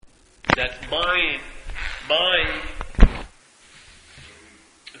that mind,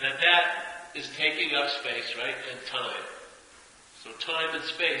 that is taking up space, right, and time. So time and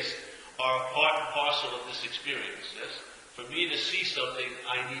space are part and parcel of this experience, yes? For me to see something,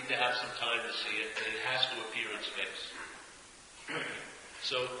 I need to have some time to see it, and it has to appear in space.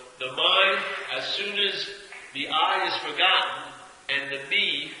 So the mind, as soon as the I is forgotten, and the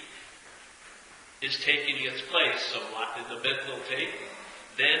me is taking its place somewhat in the mental tape,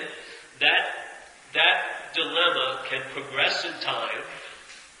 then that dilemma can progress in time,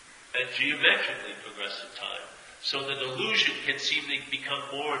 and geometrically progress in time. So the delusion can seem to become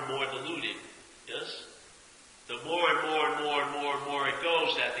more and more deluding. Yes? The more and more it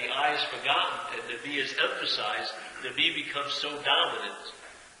goes that the I is forgotten and the me is emphasized, the me becomes so dominant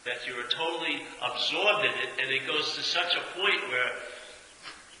that you're totally absorbed in it, and it goes to such a point where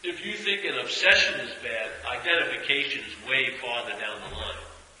if you think an obsession is bad, identification is way farther down the line.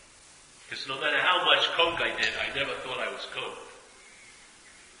 Because no matter how much coke I did, I never thought I was coke.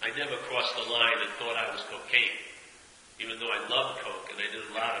 I never crossed the line and thought I was cocaine. Even though I loved coke and I did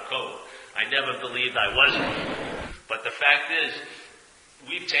a lot of coke, I never believed I was coke. But the fact is,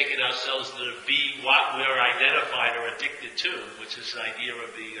 we've taken ourselves to be what we're identified or addicted to, which is the idea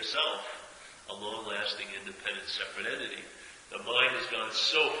of being a self, a long-lasting, independent, separate entity. The mind has gone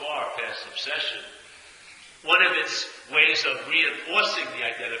so far past obsession. One of its ways of reinforcing the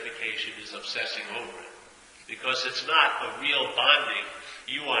identification is obsessing over it. Because it's not a real bonding.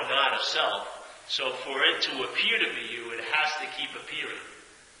 You are not a self. So for it to appear to be you, it has to keep appearing.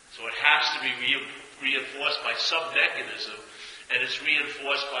 So it has to be reinforced by some mechanism, and it's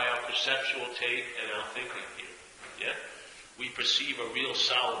reinforced by our perceptual tape and our thinking here. Yeah? We perceive a real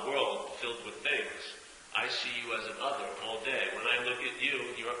solid world filled with things. I see you as an other all day. When I look at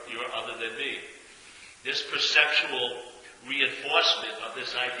you, you're other than me. This perceptual reinforcement of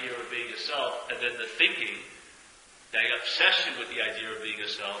this idea of being a self, and then the thinking, the obsession with the idea of being a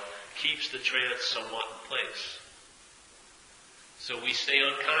self, keeps the trance somewhat in place. So we stay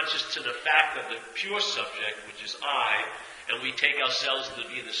unconscious to the fact of the pure subject, which is I, and we take ourselves to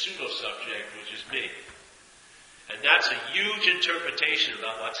be the pseudo-subject, which is me. And that's a huge interpretation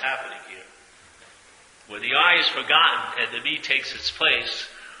about what's happening here. When the I is forgotten and the me takes its place,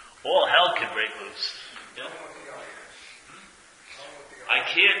 all hell can break loose. Yeah?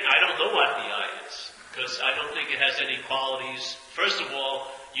 I don't know what the I is, because I don't think it has any qualities. First of all,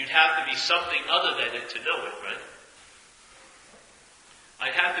 you'd have to be something other than it to know it, right?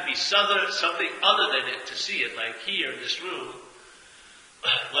 I'd have to be something other than it to see it, like here in this room.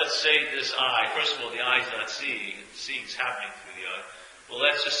 Let's say this eye. First of all, the eye's not seeing, and seeing's happening through the eye. Well,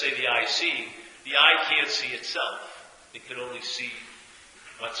 let's just say the eye is seeing. The eye can't see itself. It can only see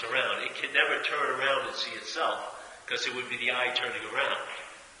what's around. It can never turn around and see itself, because it would be the eye turning around.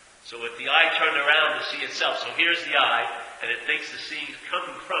 So if the eye turned around to see itself, so here's the eye, and it thinks the seeing's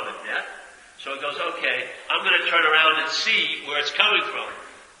coming from it, yeah? So it goes, okay, I'm going to turn around and see where it's coming from.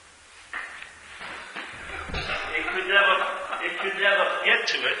 It could never get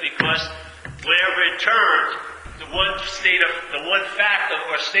to it, because wherever it turned, the one fact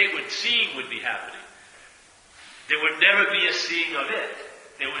or state with seeing would be happening. There would never be a seeing of it.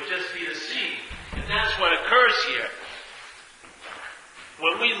 There would just be the seeing. And that's what occurs here.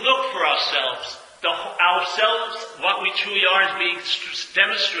 When we look for ourselves, what we truly are is being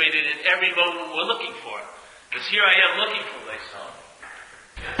demonstrated in every moment we're looking for. Because here I am looking for myself.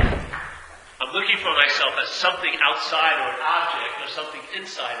 I'm looking for myself as something outside or an object, or something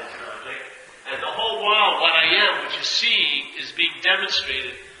inside as an object. And the whole world, what I am, which is seeing, is being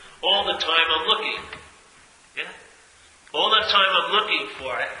demonstrated all the time I'm looking. Yeah? All the time I'm looking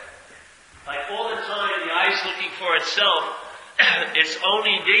for it. Like all the time the eye's looking for itself, its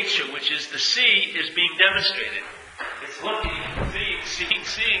only nature, which is the see, is being demonstrated. It's looking,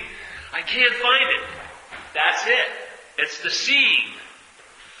 seeing. I can't find it. That's it. It's the seeing.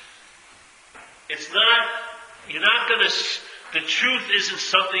 It's not, you're not going to, the truth isn't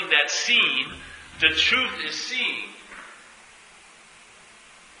something that's seen. The truth is seeing.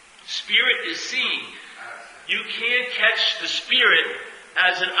 Spirit is seeing. You can't catch the spirit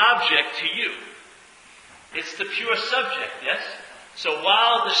as an object to you. It's the pure subject, yes? So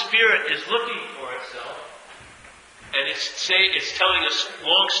while the spirit is looking for itself, and it's telling us a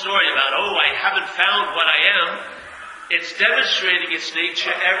long story about, I haven't found what I am, it's demonstrating its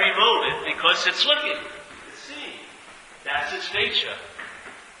nature every moment because it's looking. It's seeing. That's its nature.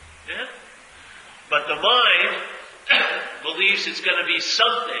 Yeah? But the mind believes it's going to be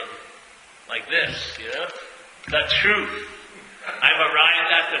something like this, the truth. I've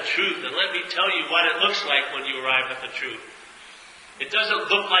arrived at the truth, and let me tell you what it looks like when you arrive at the truth. It doesn't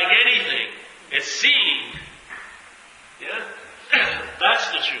look like anything. It's seeing. Yeah? That's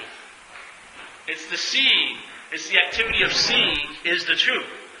the truth. It's the seeing. It's the activity of seeing is the truth.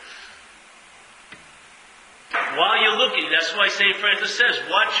 While you're looking, that's why St. Francis says,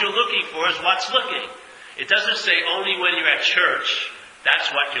 what you're looking for is what's looking. It doesn't say only when you're at church,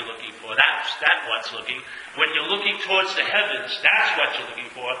 that's what you're looking for. That's what's looking. When you're looking towards the heavens, that's what you're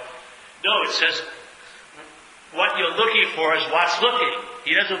looking for. No, it says what you're looking for is what's looking.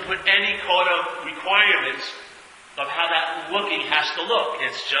 He doesn't put any kind of requirements of how that looking has to look.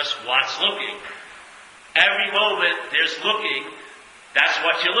 It's just what's looking. Every moment there's looking, that's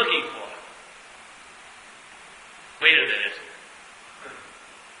what you're looking for. Wait a minute.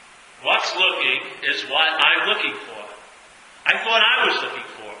 What's looking is what I'm looking for. I thought I was looking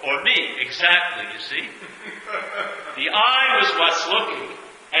for, or me, exactly, you see. The I was what's looking,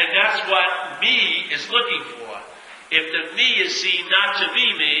 and that's what me is looking for. If the me is seen not to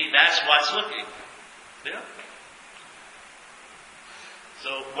be me, that's what's looking. Yeah?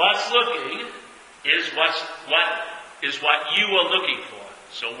 So what's looking is what you are looking for.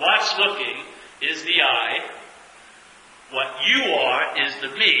 So what's looking is the I. What you are is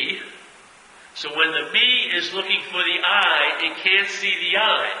the me. So when the me is looking for the I, it can't see the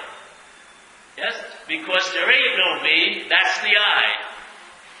I. Yes? Because there ain't no me, that's the I.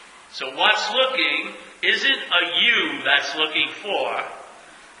 So what's looking isn't a you that's looking for.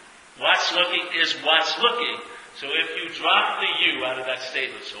 What's looking is what's looking. So if you drop the you out of that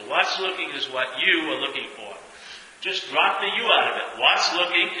statement, so what's looking is what you are looking for. Just drop the you out of it. What's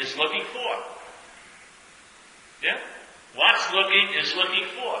looking is looking for. Yeah? What's looking is looking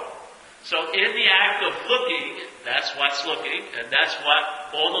for. So in the act of looking, that's what's looking, and that's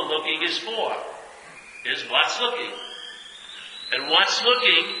what all the looking is for, is what's looking. And what's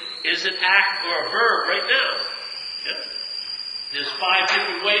looking is an act or a verb right now. Yeah? There's 5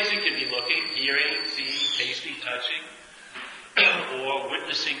 different ways it can be looking: hearing, seeing, tasting, touching, or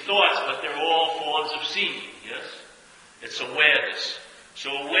witnessing thoughts, but they're all forms of seeing, yes? It's awareness. So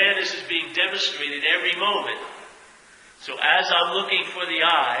awareness is being demonstrated every moment. So as I'm looking for the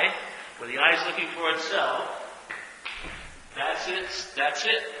I, when the I is looking for itself, that's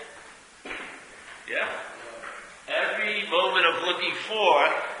it. Yeah? Every moment of looking for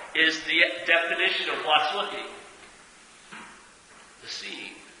is the definition of what's looking. The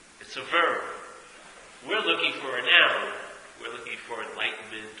seeing. It's a verb. We're looking for a noun. We're looking for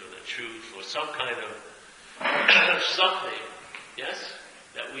enlightenment or the truth or some kind of something, yes,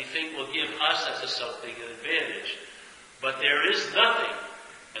 that we think will give us as a something an advantage. But there is nothing,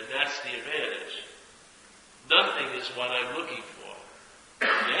 and that's the advantage. Nothing is what I'm looking for.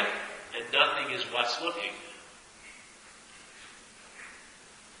 Yeah? And nothing is what's looking.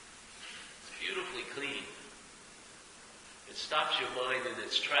 It's beautifully clean. It stops your mind in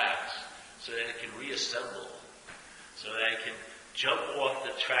its tracks so that it can reassemble, so that it can jump off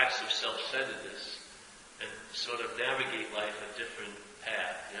the tracks of self-centeredness and sort of navigate life a different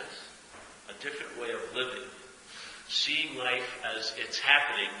path, yes? A different way of living. Seeing life as it's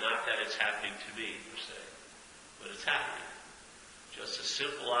happening, not that it's happening to me, per se, but it's happening. Just a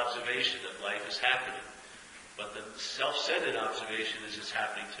simple observation that life is happening. But the self-centered observation is it's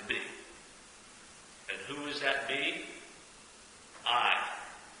happening to me. And who is that me? I.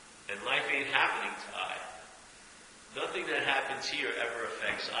 And life ain't happening to I. Nothing that happens here ever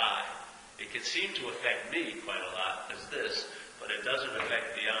affects I. It can seem to affect me quite a lot as this, but it doesn't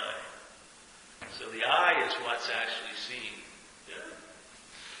affect the I. So the I is what's actually seen. Yeah?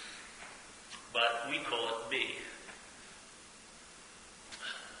 But we call it me.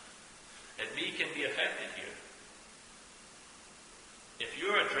 And me can be affected here. If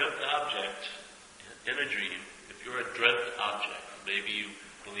you're a dreamt object in a dream, if you're a dreamt object, maybe you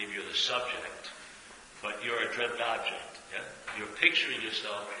believe you're the subject, but you're a dreamt object. Yeah? You're picturing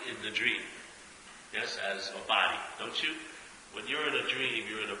yourself in the dream, yes, as a body, don't you? When you're in a dream,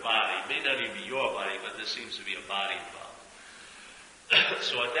 you're in a body. It may not even be your body, but there seems to be a body involved.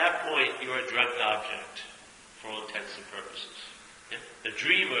 So at that point, you're a dreamt object, for all intents and purposes. Yeah? The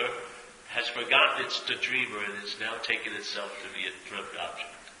dreamer has forgotten it's the dreamer and is now taken itself to be a dreamt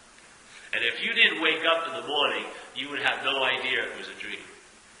object. And if you didn't wake up in the morning, you would have no idea it was a dream.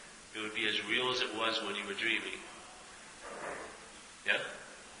 It would be as real as it was when you were dreaming. Yeah?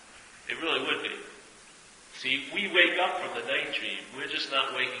 It really would be. See, we wake up from the night dream. We're just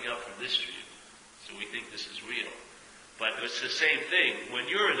not waking up from this dream. So we think this is real. But it's the same thing. When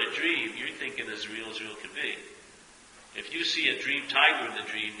you're in a dream, you're thinking as real can be. If you see a dream tiger in the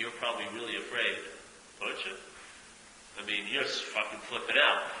dream, you're probably really afraid. Aren't you? I mean, you're fucking flipping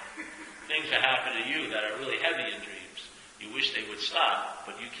out. Things are happening to you that are really heavy in dreams. You wish they would stop,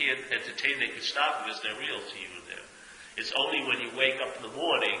 but you can't entertain they could stop because they're real to you in there. It's only when you wake up in the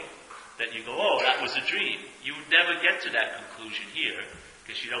morning that you go, oh, that was a dream. You would never get to that conclusion here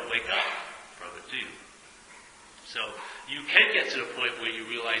because you don't wake up from it, do you? So you can get to the point where you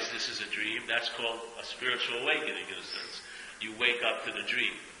realize this is a dream. That's called a spiritual awakening in a sense. You wake up to the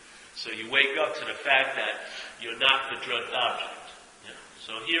dream. So you wake up to the fact that you're not the dreamt object. Yeah.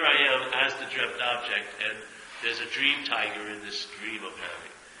 So here I am as the dreamt object, and there's a dream tiger in this dream I'm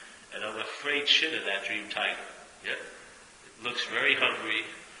having. And I'm afraid shit of that dream tiger. Yeah. It looks very hungry.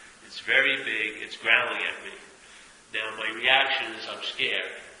 It's very big. It's growling at me. Now my reaction is I'm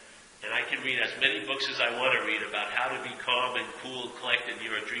scared. And I can read as many books as I want to read about how to be calm and cool and collected.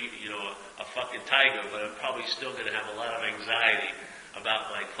 You're a dream, a fucking tiger, but I'm probably still going to have a lot of anxiety about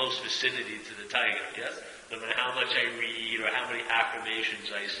my close vicinity to the tiger, yes? No matter how much I read or how many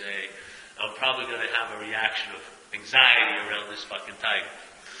affirmations I say, I'm probably going to have a reaction of anxiety around this fucking tiger.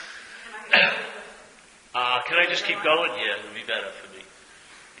 Can I just keep going? Yeah, it would be better for me.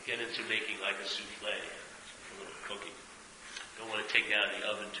 Get into making like a souffle, a little cookie. Don't want to take it out of the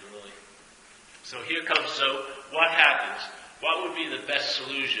oven too early. So what happens? What would be the best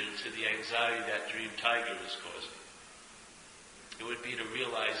solution to the anxiety that dream tiger is causing? It would be to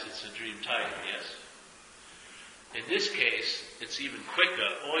realize it's a dream tiger, yes? In this case, it's even quicker.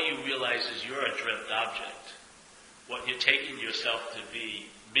 All you realize is you're a dreamt object. What you're taking yourself to be,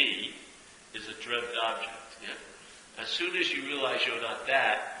 me, is a dreamt object. Yeah? As soon as you realize you're not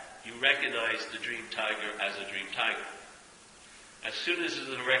that, you recognize the dream tiger as a dream tiger. As soon as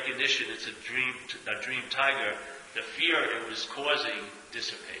there's a recognition it's a dream tiger, the fear it was causing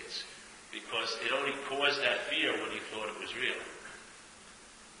dissipates. Because it only caused that fear when you thought it was real.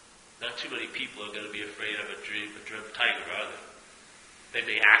 Not too many people are going to be afraid of a dream tiger, are they? They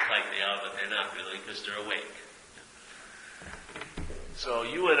may act like they are, but they're not really because they're awake. So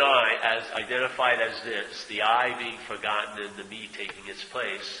you and I, as identified as this, the I being forgotten and the me taking its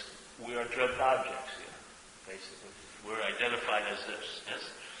place, we are dreamt objects here, basically. We're identified as this. Yes?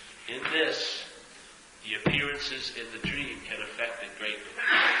 In this, the appearances in the dream can affect it greatly.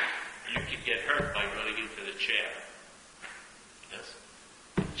 You can get hurt by running into the chair. Yes?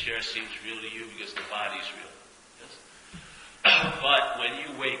 The chair seems real to you because the body's real. Yes? But when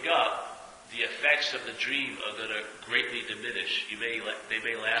you wake up, the effects of the dream are going to greatly diminish. They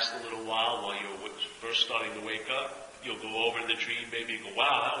may last a little while you're first starting to wake up. You'll go over the dream, maybe go,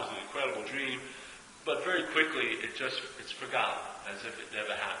 wow, that was an incredible dream. But very quickly, it's forgotten, as if it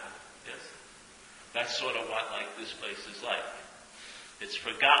never happened. Yes? That's sort of what this place is like. It's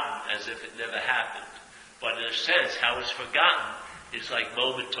forgotten as if it never happened. But in a sense, how it's forgotten is like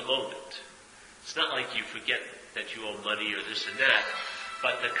moment to moment. It's not like you forget that you owe money or this and that,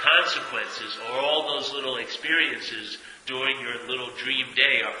 but the consequences or all those little experiences during your little dream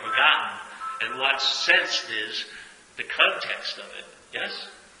day are forgotten. And what's sensed is the context of it. Yes?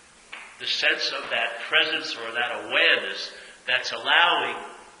 The sense of that presence or that awareness that's allowing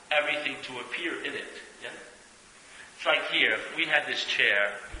everything to appear in it. Yeah? It's like here, if we had this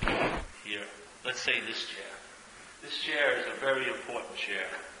chair here, let's say this chair. This chair is a very important chair.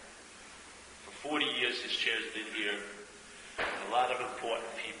 For 40 years this chair's been here. A lot of important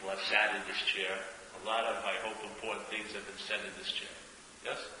people have sat in this chair. A lot of, I hope, important things have been said in this chair.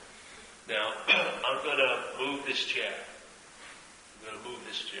 Yes? Now, I'm going to move this chair.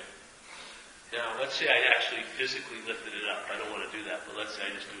 Now, let's say I actually physically lifted it up. I don't want to do that, but let's say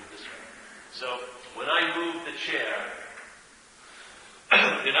I just do it this way. So, when I moved the chair,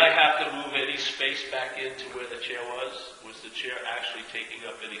 did I have to move any space back into where the chair was? Was the chair actually taking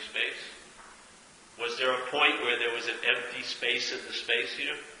up any space? Was there a point where there was an empty space in the space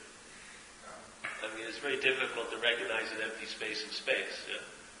here? I mean, it's very difficult to recognize an empty space in space. Yeah?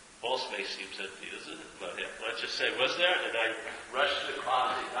 All space seems empty, doesn't it? But yeah, let's just say, was there? And I rushed to the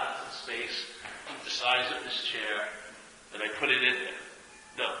closet, got some space, the size of this chair, and I put it in there.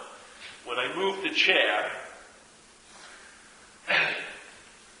 No. When I moved the chair,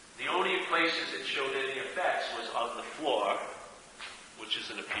 the only places it showed any effects was on the floor, which is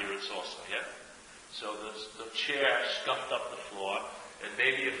an appearance also, yeah? So the chair scuffed up the floor, and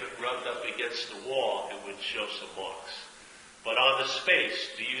maybe if it rubbed up against the wall, it would show some marks. But on the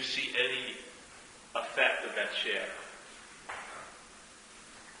space, do you see any effect of that chair?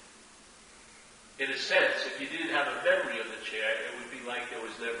 In a sense, if you didn't have a memory of the chair, it would be like there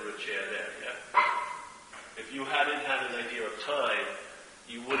was never a chair there, yeah? If you hadn't had an idea of time,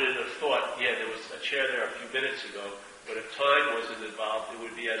 you wouldn't have thought, yeah, there was a chair there a few minutes ago, but if time wasn't involved, it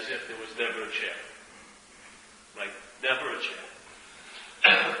would be as if there was never a chair. Like, never a chair.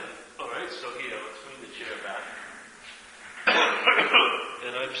 Alright, so here, let's bring the chair back.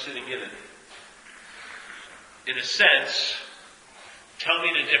 and I'm sitting in it. In a sense, tell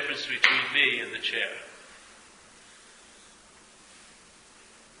me the difference between me and the chair.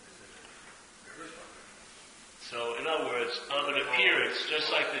 So, in other words, I'm an appearance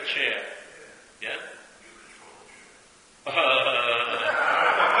just like the chair. Yeah?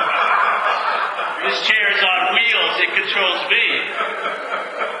 This chair is on wheels, it controls me.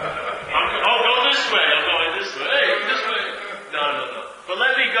 Go this way, I'm going this way. Hey, this way. No. But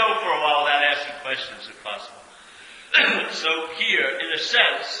let me go for a while without asking questions if possible. So here, in a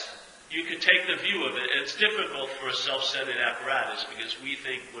sense, you can take the view of it, and it's difficult for a self-centered apparatus because we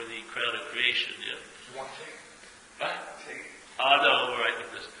think we're the crown of creation, yeah? One thing. What? No, we're right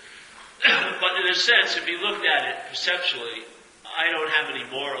with this. But in a sense, if you looked at it perceptually, I don't have any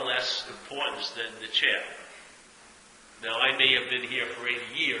more or less importance than the chair. Now, I may have been here for 80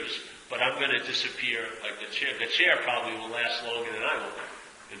 years, but I'm going to disappear like the chair. The chair probably will last longer than I will,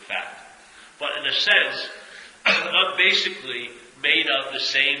 in fact. But in a sense, I'm basically made of the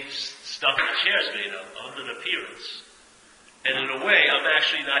same stuff the chair's made of. I'm an appearance. And in a way, I'm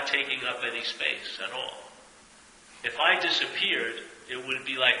actually not taking up any space at all. If I disappeared, it would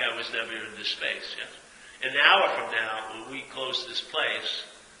be like I was never in this space. Yes? An hour from now, when we close this place,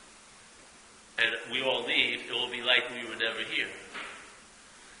 and we all leave, it will be like we were never here.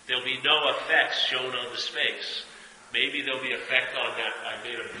 There'll be no effects shown on the space. Maybe there'll be effect on that. I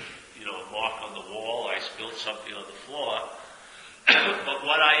made a mark on the wall, I spilled something on the floor. But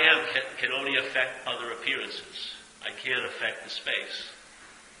what I am can only affect other appearances. I can't affect the space.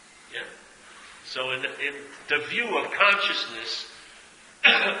 Yeah? So in the view of consciousness,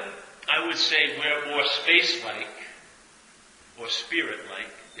 I would say we're more space-like, or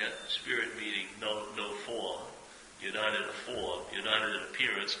spirit-like. Yeah? Spirit meaning no form. You're not in a form. You're not in an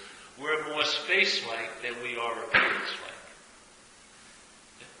appearance. We're more space-like than we are appearance-like.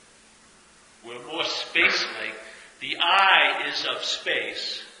 We're more space-like. The I is of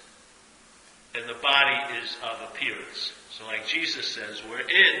space, and the body is of appearance. So like Jesus says, we're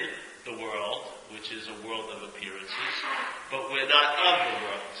in the world, which is a world of appearances, but we're not of the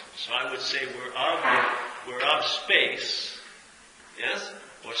world. So I would say we're of space, yes,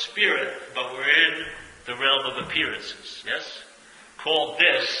 or spirit, but we're in the realm of appearances, yes? Called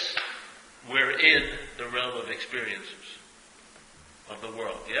this, we're in the realm of experiences of the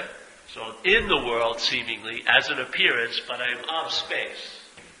world, yeah? So I'm in the world, seemingly, as an appearance, but I'm of space.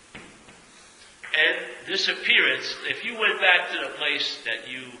 And this appearance, if you went back to the place that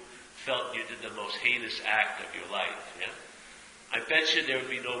you felt you did the most heinous act of your life, yeah? I bet you there would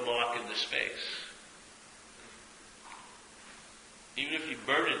be no mark in the space. Even if you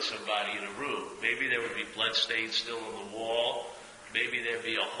murdered somebody in a room, maybe there would be blood stains still on the wall, maybe there'd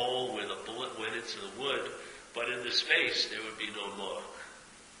be a hole where the bullet went into the wood, but in the space there would be no mark.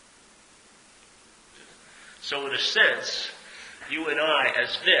 So in a sense, you and I,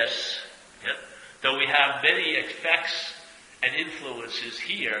 as this, yeah, though we have many effects and influences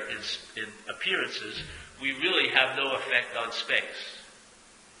here in appearances, we really have no effect on space.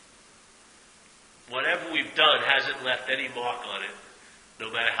 Whatever we've done hasn't left any mark on it,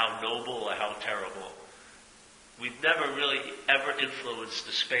 no matter how noble or how terrible. We've never really ever influenced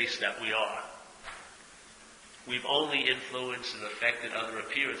the space that we are. We've only influenced and affected other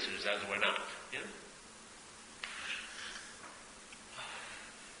appearances as we're not. Yeah?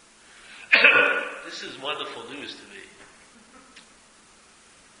 This is wonderful news to me.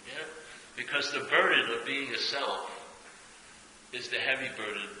 Yeah? Because the burden of being a self is the heaviest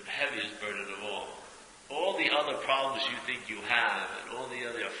burden of all. All the other problems you think you have and all the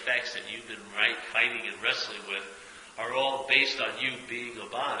other effects that you've been fighting and wrestling with are all based on you being a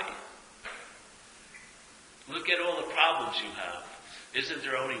body. Look at all the problems you have. Isn't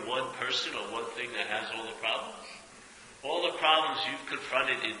there only one person or one thing that has all the problems? All the problems you've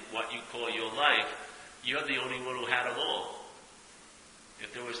confronted in what you call your life, you're the only one who had them all.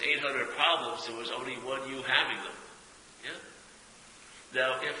 If there was 800 problems, there was only one you having them. Yeah?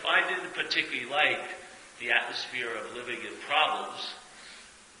 Now, if I didn't particularly like the atmosphere of living in problems,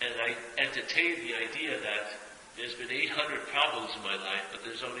 and I entertained the idea that there's been 800 problems in my life, but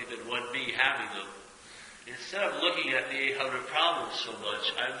there's only been one me having them, instead of looking at the 800 problems so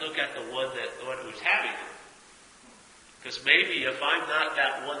much, I look at the one who's having them. Because maybe if I'm not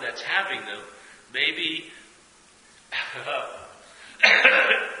that one that's having them, maybe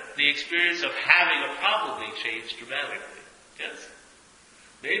the experience of having a problem may change dramatically. Yes?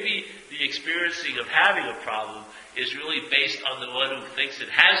 Maybe the experiencing of having a problem is really based on the one who thinks it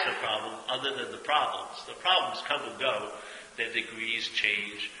has the problem other than the problems. The problems come and go, their degrees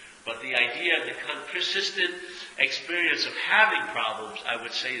change, but the idea, the persistent experience of having problems, I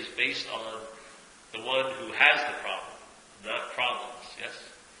would say, is based on the one who has the problem, not problems, yes?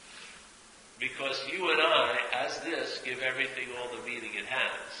 Because you and I, as this, give everything all the meaning it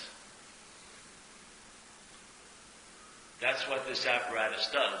has. That's what this apparatus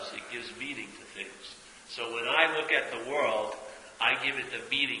does. It gives meaning to things. So when I look at the world, I give it the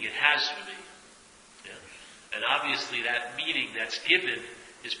meaning it has for me. Yeah? And obviously that meaning that's given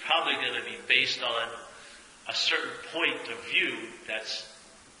is probably going to be based on a certain point of view that's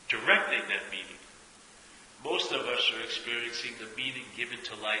directing that meaning. Most of us are experiencing the meaning given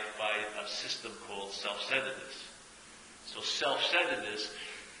to life by a system called self-centeredness. So self-centeredness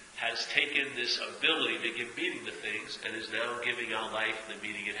has taken this ability to give meaning to things and is now giving our life the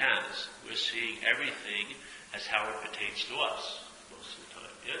meaning it has. We're seeing everything as how it pertains to us most of the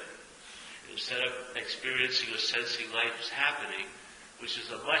time. Yeah? Instead of experiencing or sensing life is happening, which is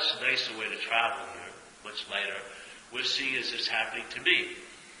a much nicer way to travel here, much lighter, we're seeing as it's happening to me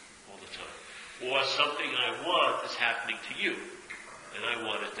all the time. Or something I want is happening to you, and I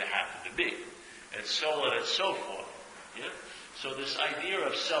want it to happen to me, and so on and so forth. Yeah? So this idea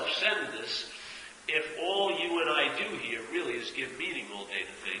of self-centeredness, if all you and I do here really is give meaning all day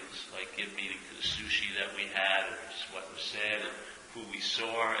to things, like give meaning to the sushi that we had, and what was said, and who we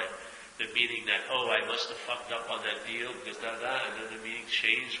saw, and the meaning that, oh, I must have fucked up on that deal, because that, and then the meaning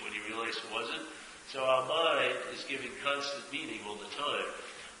changed when you realize it wasn't. So our mind is giving constant meaning all the time.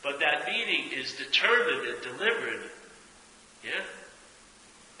 But that meaning is determined and delivered, yeah,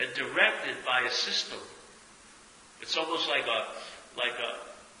 and directed by a system. It's almost like a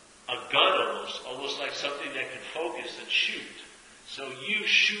gun almost like something that can focus and shoot. So you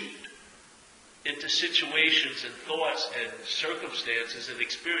shoot into situations and thoughts and circumstances and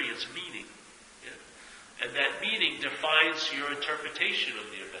experience meaning. Yeah? And that meaning defines your interpretation of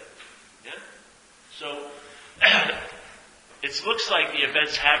the event. Yeah? So it looks like the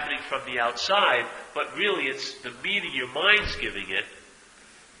event's happening from the outside, but really it's the meaning your mind's giving it,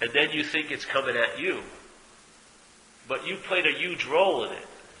 and then you think it's coming at you. But you played a huge role in it,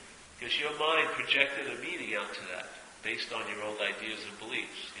 because your mind projected a meaning out to that, based on your old ideas and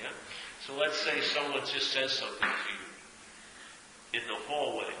beliefs. Yeah? So let's say someone just says something to you in the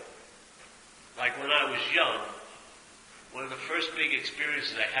hallway. Like when I was young, one of the first big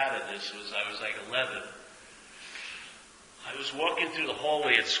experiences I had of this was I was like 11. I was walking through the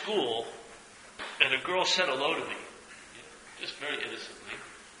hallway at school, and a girl said hello to me, just very innocently.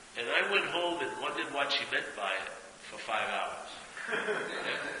 And I went home and wondered what she meant by it for 5 hours.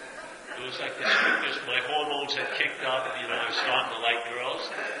 It was like my hormones had kicked up, I was starting to like girls.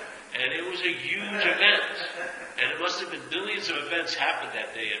 And it was a huge event. And it must have been millions of events happened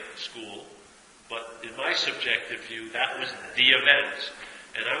that day at school. But in my subjective view, that was the event.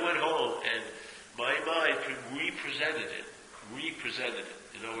 And I went home and my mind represented it.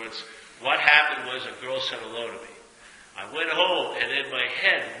 In other words, what happened was a girl said hello to me. I went home and in my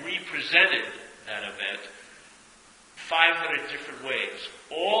head represented that event 500 different ways,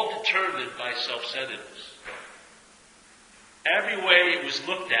 all determined by self-centeredness. Every way it was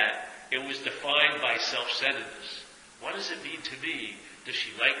looked at, it was defined by self-centeredness. What does it mean to me? Does she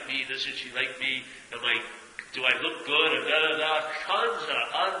like me? Doesn't she like me? Do I look good? Or da-da-da. Tons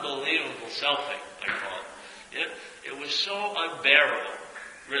of unbelievable selfing, I call it. It was so unbearable,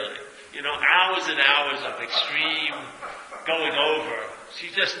 really. Hours and hours of extreme going over. She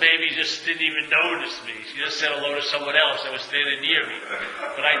just didn't even notice me. She just said hello to someone else that was standing near me.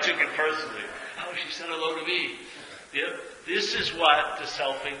 But I took it personally. Oh, she said hello to me. Yeah? This is what the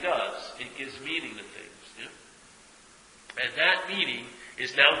selfing does. It gives meaning to things. Yeah? And that meaning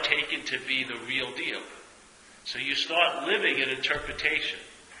is now taken to be the real deal. So you start living an interpretation.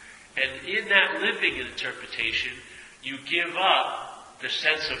 And in that living an interpretation, you give up the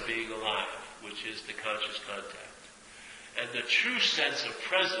sense of being alive, which is the conscious contact. And the true sense of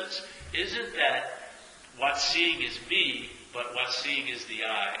presence isn't that what's seeing is me, but what's seeing is the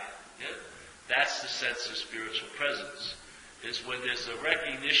I. Yeah? That's the sense of spiritual presence. Is when there's a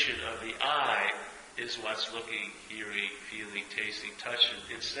recognition of the I is what's looking, hearing, feeling, tasting, touching,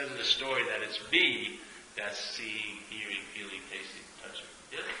 instead of the story that it's me that's seeing, hearing, feeling, tasting, touching.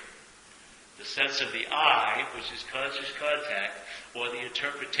 Yeah? The sense of the I, which is conscious contact, or the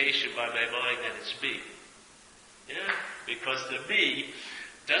interpretation by my mind that it's me. Yeah? Because the me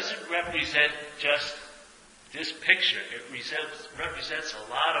doesn't represent just this picture. It represents a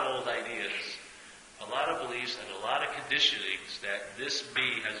lot of old ideas, a lot of beliefs, and a lot of conditionings that this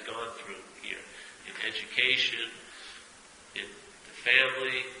me has gone through here. In education, in the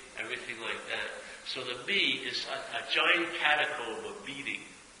family, everything like that. So the me is a giant catacomb of meaning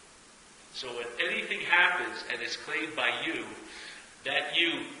So when anything happens and is claimed by you, that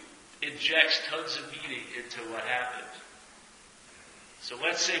you injects tons of meaning into what happened. So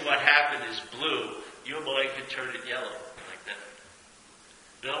let's say what happened is blue, your mind can turn it yellow, like that.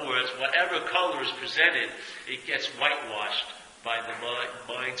 In other words, whatever color is presented, it gets whitewashed by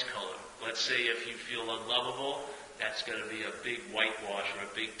the mind's color. Let's say if you feel unlovable, that's going to be a big whitewash or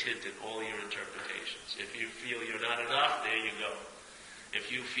a big tint in all your interpretations. If you feel you're not enough, there you go.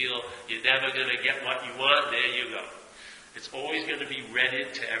 If you feel you're never going to get what you want, there you go. It's always going to be read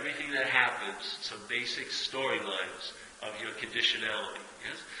into everything that happens, some basic storylines of your conditionality.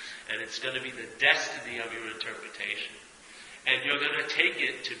 Yes? And it's going to be the destiny of your interpretation. And you're going to take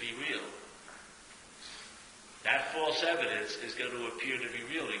it to be real. That false evidence is going to appear to be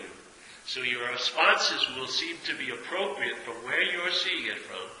real to you. So your responses will seem to be appropriate from where you're seeing it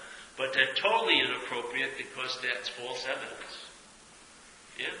from, but they're totally inappropriate because that's false evidence.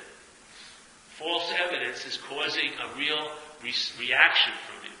 Yeah? False evidence is causing a real reaction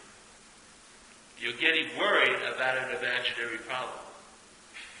from you. You're getting worried about an imaginary problem.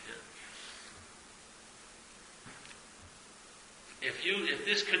 Yeah? If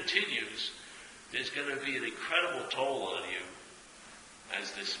this continues, there's going to be an incredible toll on you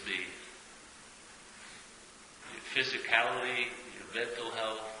as this me. Your physicality, your mental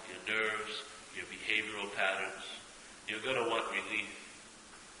health, your nerves, your behavioral patterns. You're going to want relief.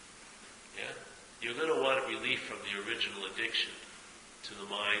 Yeah? You're going to want relief from the original addiction to the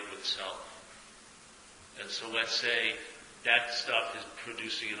mind with self. And so let's say that stuff is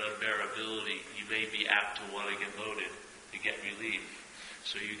producing an unbearability. You may be apt to want to get loaded to get relief.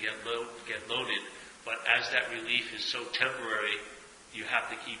 So you get loaded, but as that relief is so temporary, you have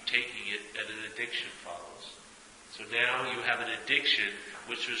to keep taking it and an addiction follows. So now you have an addiction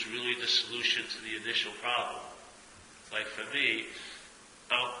which was really the solution to the initial problem. Like for me,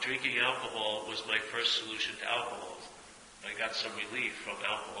 drinking alcohol was my first solution to alcoholism. I got some relief from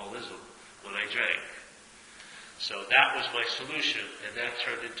alcoholism when I drank. So that was my solution, and that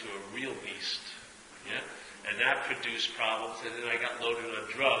turned into a real beast. Yeah? And that produced problems, and then I got loaded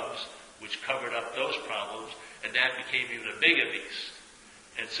on drugs, which covered up those problems, and that became even a bigger beast.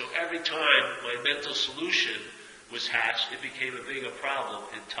 And so every time my mental solution was hatched, it became a bigger problem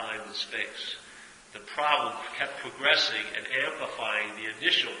in time and space. The problem kept progressing and amplifying the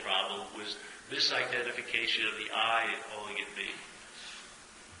initial problem was misidentification of the I and calling it me.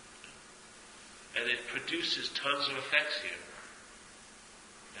 And it produces tons of effects here.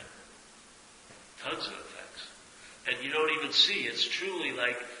 Yeah. Tons of effects. And you don't even see. It's truly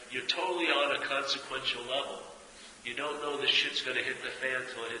like you're totally on a consequential level. You don't know the shit's going to hit the fan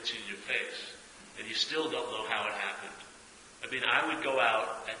until it hits you in your face. And you still don't know how it happened. I mean, I would go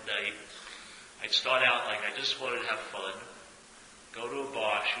out at night. I'd start out like I just wanted to have fun. Go to a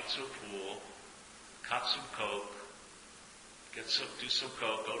bar, shoot some pool, cop some coke, do some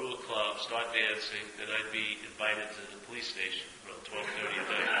coke, go to a club, start dancing, then I'd be invited to the police station around 12:30 at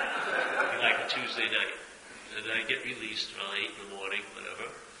night. It'd be like a Tuesday night. And then I'd get released around 8 in the morning, whatever.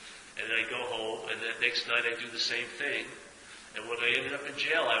 And then I'd go home, and then next night I'd do the same thing. And when I ended up in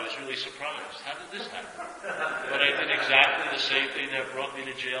jail, I was really surprised. How did this happen? But I did exactly the same thing that brought me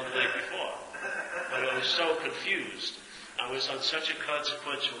to jail the night before. But I was so confused. I was on such a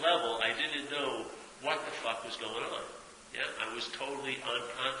consequential level, I didn't know what the fuck was going on. Yeah, I was totally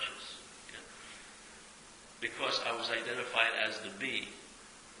unconscious. Yeah? Because I was identified as the me.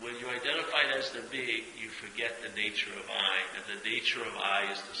 When you're identified as the me, you forget the nature of I, and the nature of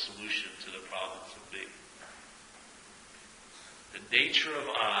I is the solution to the problems of me. The nature of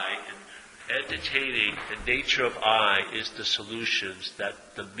I, and entertaining the nature of I is the solutions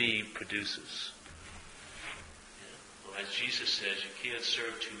that the me produces. As Jesus says, you can't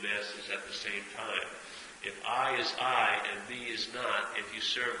serve two masters at the same time. If I is I and me is not, if you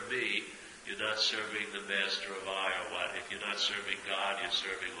serve me, you're not serving the master of I or what. If you're not serving God, you're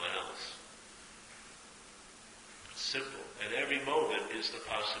serving what else? It's simple. And every moment is the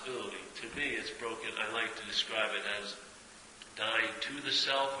possibility. To me, it's broken. I like to describe it as dying to the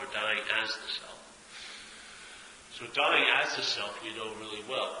self or dying as the self. So dying as the self we know really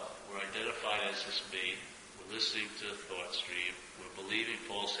well. We're identified as this me. We're listening to the thought stream. We're believing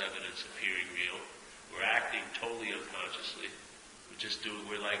false evidence appearing real. We're acting totally unconsciously.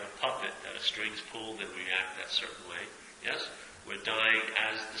 We're like a puppet that a string's pulled and we act that certain way. Yes? We're dying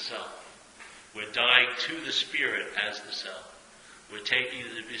as the self. We're dying to the spirit as the self. We're taking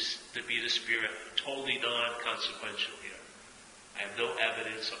it to be the spirit totally non-consequential here. I have no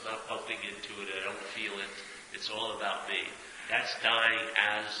evidence. I'm not bumping into it. I don't feel it. It's all about me. That's dying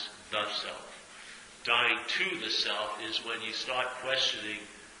as the self. Dying to the self is when you start questioning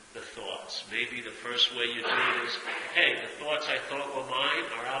the thoughts. Maybe the first way you do it is, hey, the thoughts I thought were mine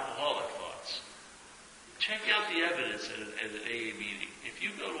are alcoholic thoughts. Check out the evidence at an AA meeting. If you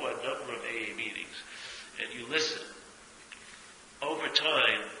go to a number of AA meetings and you listen, over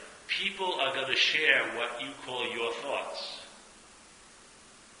time, people are going to share what you call your thoughts.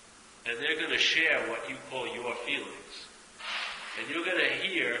 And they're going to share what you call your feelings. And you're going to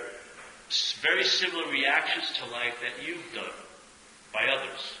hear very similar reactions to life that you've done by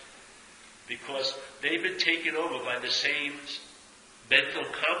others. Because they've been taken over by the same mental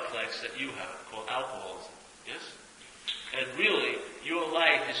complex that you have, called alcoholism. Yes? And really, your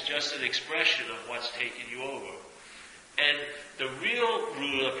life is just an expression of what's taken you over. And the real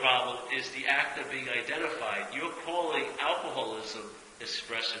root of the problem is the act of being identified. You're calling alcoholism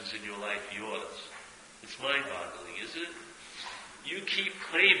expressions in your life yours. It's mind-boggling, isn't it? You keep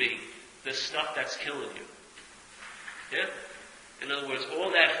claiming the stuff that's killing you. Yeah? In other words,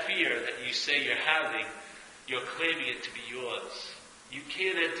 all that fear that you say you're having, you're claiming it to be yours. You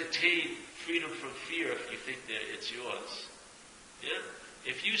can't entertain freedom from fear if you think that it's yours. Yeah?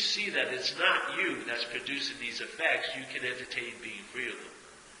 If you see that it's not you that's producing these effects, you can entertain being free of them.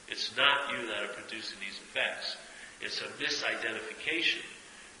 It's not you that are producing these effects. It's a misidentification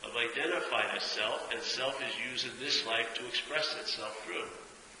of identifying as self, and self is using this life to express itself through.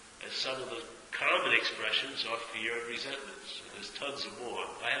 And some of the common expressions are fear and resentments. There's tons of more.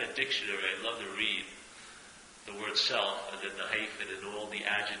 If I had a dictionary, I'd love to read the word self and then the hyphen and all the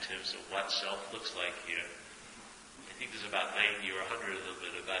adjectives of what self looks like here. I think there's about 90 or 100 of them,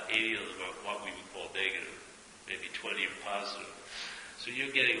 and about 80 of them are what we would call negative, maybe 20 are positive. So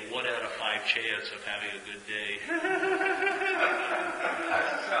you're getting 1 out of 5 chance of having a good day.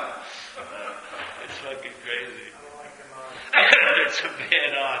 It's fucking crazy. It's a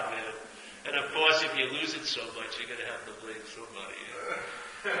bad art, man. And of course, if you lose it so much, you're going to have to blame somebody.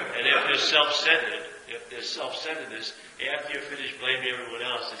 And if there's self-centeredness, after you're finished blaming everyone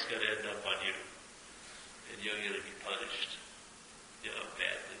else, it's going to end up on you. And you're going to be punished.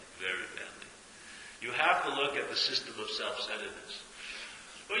 Badly, very badly. You have to look at the system of self-centeredness.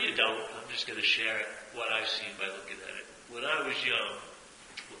 Or you don't. I'm just going to share what I've seen by looking at it. When I was young,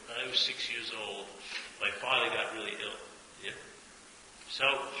 when I was 6 years old, my father got really ill. Yeah? So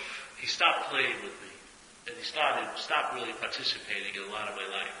he stopped playing with me. And he stopped really participating in a lot of my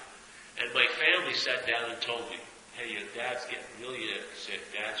life. And my family sat down and told me, hey, your dad's getting really sick.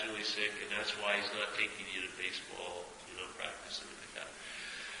 Dad's really sick, and that's why he's not taking you to baseball, practice and everything like that.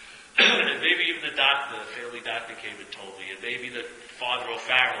 And maybe even the family doctor came and told me, and maybe the Father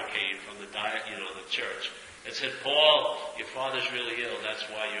O'Farrell came from the church and said, Paul, your father's really ill. That's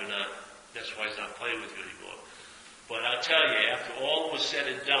why he's not playing with you anymore. But I'll tell you, after all was said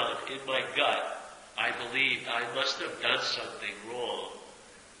and done, in my gut, I believed I must have done something wrong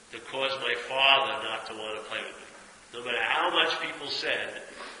to cause my father not to want to play with me. No matter how much people said,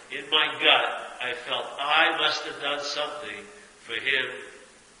 in my gut, I felt I must have done something for him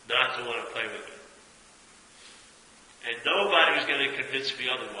not to want to play with me. And nobody was going to convince me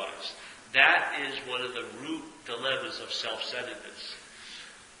otherwise. That is one of the root dilemmas of self-centeredness.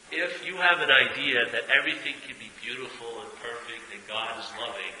 If you have an idea that everything can be beautiful and perfect and God is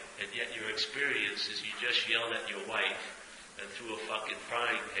loving, and yet your experience is you just yelled at your wife and threw a fucking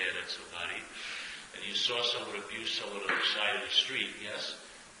frying pan at somebody, and you saw someone abuse someone on the side of the street, yes?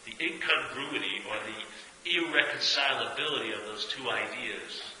 The incongruity or the irreconcilability of those two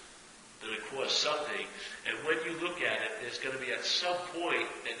ideas that have caused something, and when you look at it, there's going to be at some point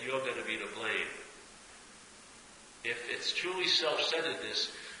that you're going to be to blame. If it's truly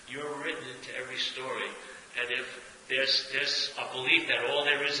self-centeredness, you're written into every story, and if there's a belief that all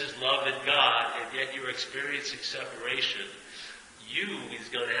there is love in God, and yet you're experiencing separation, you is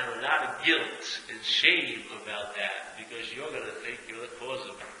going to have a lot of guilt and shame about that, because you're going to think you're the cause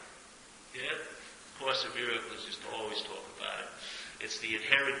of it. Yeah? Course of Miracles used to always talk about it. It's the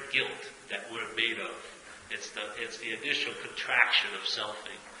inherent guilt that we're made of. It's the initial contraction of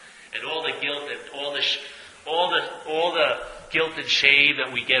selfing, and all the guilt and all the guilt and shame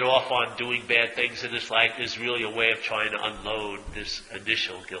that we get off on doing bad things in this life is really a way of trying to unload this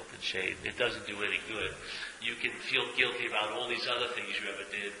initial guilt and shame. It doesn't do any good. You can feel guilty about all these other things you ever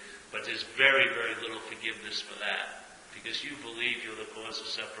did, but there's very, very little forgiveness for that, because you believe you're the cause of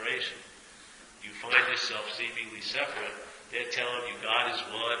separation. You find yourself seemingly separate. They're telling you God is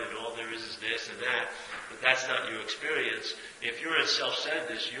one and all there is this and that, but that's not your experience. If you're in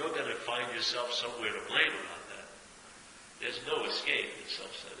self-centeredness, you're going to find yourself somewhere to blame about that. There's no escape in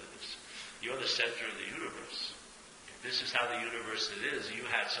self-centeredness. You're the center of the universe. If this is how the universe is, you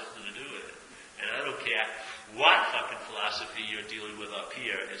had something to do with it. And I don't care what fucking philosophy you're dealing with up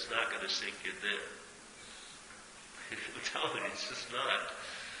here is not going to sink in there. I'm telling you, it's just not.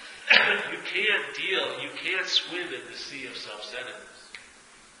 You can't swim in the sea of self-centeredness.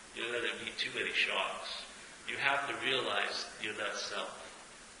 You're going to meet too many sharks. You have to realize you're not self.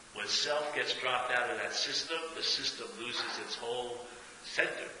 When self gets dropped out of that system, the system loses its whole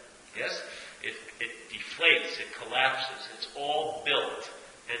center. Yes? It deflates, it collapses. It's all built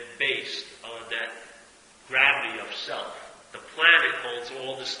and based on that gravity of self. The planet holds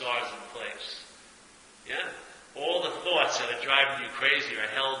all the stars in place. Yeah? All the thoughts that are driving you crazy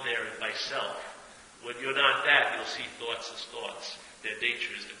are held there by self. When you're not that, you'll see thoughts as thoughts. Their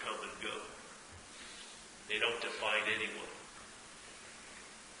nature is to come and go. They don't define anyone.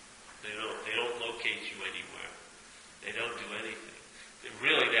 They don't locate you anywhere. They don't do anything.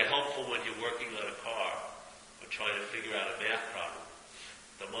 They're helpful when you're working on a car or trying to figure out a math problem.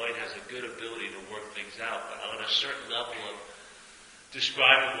 The mind has a good ability to work things out, but on a certain level of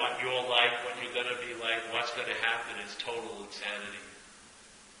describing what you're like, what you're going to be like, what's going to happen, it's total insanity.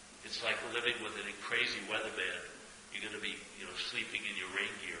 It's like living with a crazy weatherman. You're going to be, sleeping in your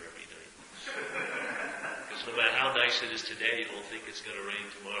rain gear every night. Because no matter how nice it is today, you don't think it's going to rain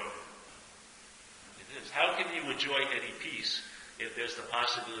tomorrow. It is. How can you enjoy any peace if there's the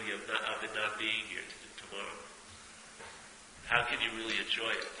possibility of it not being here tomorrow? How can you really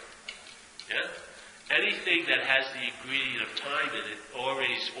enjoy it? Yeah? Anything that has the ingredient of time in it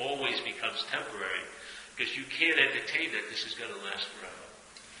always becomes temporary, because you can't entertain that this is going to last forever.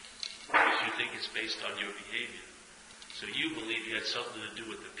 Because you think it's based on your behavior. So you believe you had something to do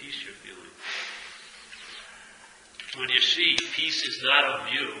with the peace you're feeling. When you see peace is not of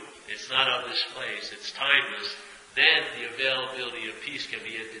you, it's not of this place, it's timeless, then the availability of peace can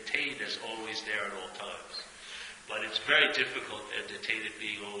be entertained as always there at all times. But it's very difficult to entertain it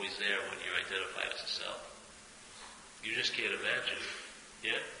being always there when you're identified as a self. You just can't imagine it.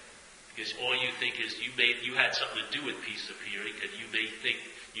 Yeah? Because all you think is you had something to do with peace appearing, and you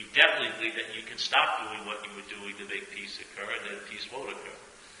definitely think that you can stop doing what you were doing to make peace occur, and then peace won't occur.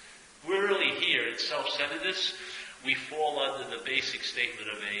 We're really here in self-centeredness. We fall under the basic statement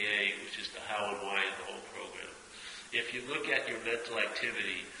of AA, which is the how and why of the whole program. If you look at your mental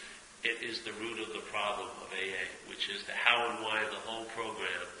activity, it is the root of the problem of AA, which is the how and why of the whole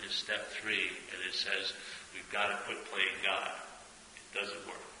program is step 3, and it says we've got to quit playing God. It doesn't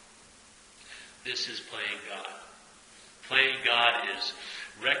work. This is playing God. Playing God is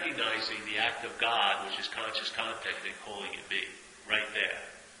recognizing the act of God, which is conscious contact, and calling it me, right there.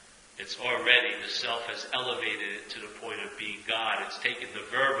 It's already, the self has elevated it to the point of being God. It's taken the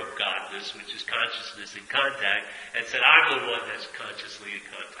verb of godness, which is consciousness in contact, and said, I'm the one that's consciously in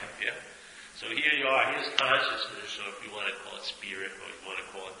contact, yeah? So here you are, here's consciousness, or if you want to call it spirit, or you want to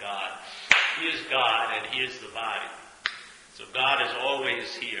call it God. Here's God, and here's the body. So God is always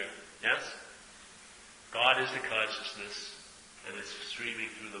here, yes? God is the consciousness, and it's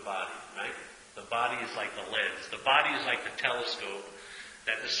streaming through the body, right? The body is like the lens. The body is like the telescope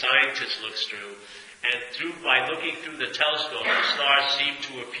that the scientist looks through, and by looking through the telescope, the stars seem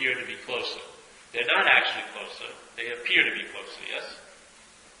to appear to be closer. They're not actually closer. They appear to be closer, yes?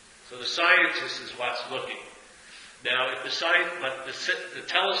 So the scientist is what's looking. Now, the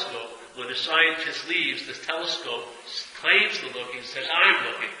telescope, when the scientist leaves, the telescope claims the looking, says, I'm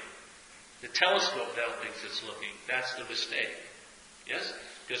looking. The telescope now thinks it's looking. That's the mistake. Yes?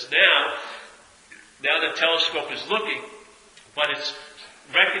 Because now the telescope is looking, but it's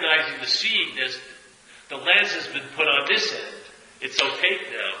recognizing the seeing. The lens has been put on this end. It's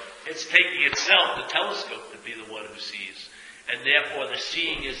opaque now. It's taking itself, the telescope, to be the one who sees. And therefore the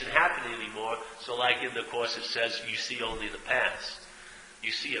seeing isn't happening anymore. So like in the Course it says, you see only the past.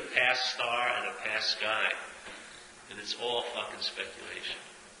 You see a past star and a past sky. And it's all fucking speculation.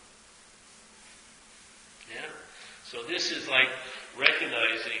 Yeah? So this is like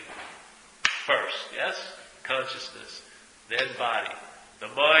recognizing first, yes? Consciousness, then body. The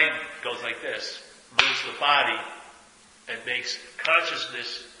mind goes like this, moves the body, and makes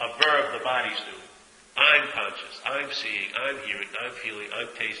consciousness a verb the body's doing. I'm conscious, I'm seeing, I'm hearing, I'm feeling, I'm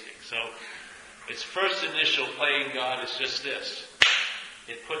tasting. So its first initial playing God is just this.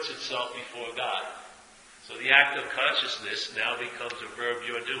 It puts itself before God. So the act of consciousness now becomes a verb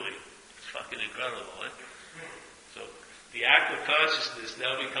you're doing. It's fucking incredible, eh? So the act of consciousness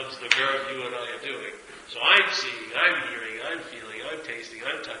now becomes the verb you and I are doing. So I'm seeing, I'm hearing, I'm feeling, I'm tasting,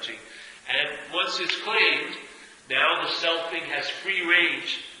 I'm touching. And once it's claimed, now the selfing has free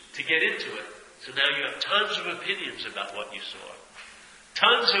range to get into it. So now you have tons of opinions about what you saw.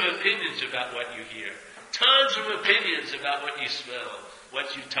 Tons of opinions about what you hear. Tons of opinions about what you smell.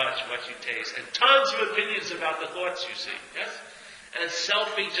 what you touch, what you taste, and tons of opinions about the thoughts you see. Yes? And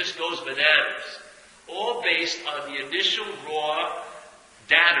selfing just goes bananas. All based on the initial raw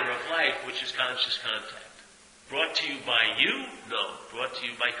data of life, which is conscious contact. Brought to you by you? No. Brought to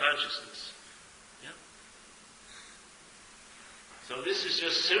you by consciousness. Yeah? So this is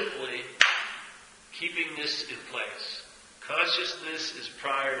just simply keeping this in place. Consciousness is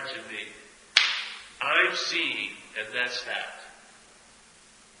prior to me. I'm seeing, and that's that.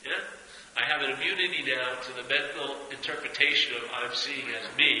 Yeah? I have an immunity now to the mental interpretation of I'm seeing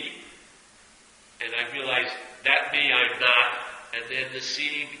as me, and I realize that me I'm not, and then the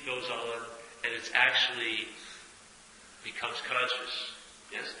seeing goes on, and it's actually becomes conscious.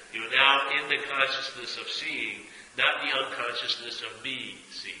 Yes? You're now in the consciousness of seeing, not the unconsciousness of me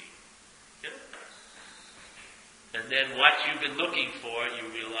seeing. Yeah? And then what you've been looking for, you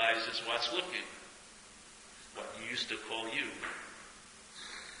realize is what's looking. What you used to call you.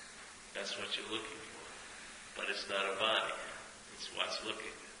 That's what you're looking for. But it's not a body. It's what's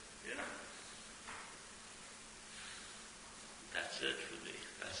looking. Yeah? That's it for me.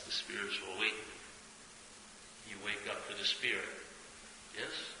 That's the spiritual awakening. You wake up to the spirit.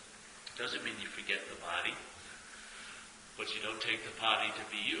 Yes? Doesn't mean you forget the body. But you don't take the body to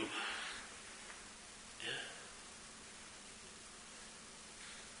be you. Yeah?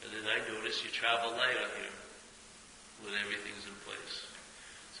 And then I notice you travel light up here. When everything's in place.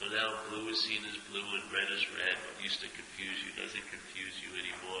 So now blue is seen as blue and red is red. What used to confuse you doesn't confuse you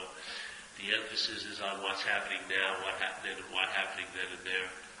anymore. The emphasis is on what's happening now, what happened then, and what happening then and there.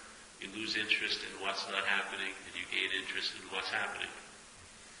 You lose interest in what's not happening, and you gain interest in what's happening.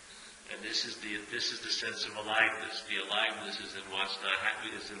 And this is the sense of aliveness. The aliveness is in what's not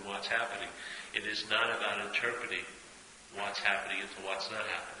happening, is in what's happening. It is not about interpreting what's happening into what's not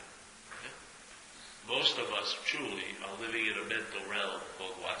happening. Most of us truly are living in a mental realm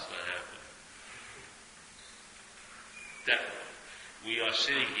called what's not happening. Definitely. We are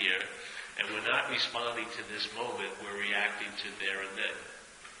sitting here and we're not responding to this moment, we're reacting to there and then.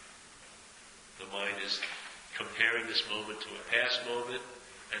 The mind is comparing this moment to a past moment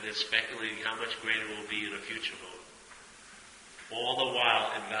and then speculating how much greater it will be in a future moment. All the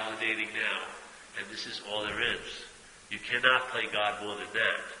while invalidating now. And this is all there is. You cannot play God more than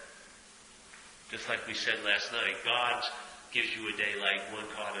that. Just like we said last night, God gives you a day like one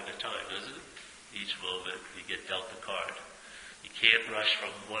card at a time, doesn't it? Each moment you get dealt a card. You can't rush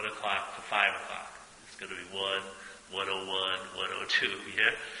from 1 o'clock to 5 o'clock. It's going to be 1, 101, 102,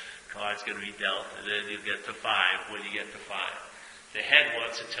 yeah? Card's going to be dealt, and then you get to 5 when you get to 5. The head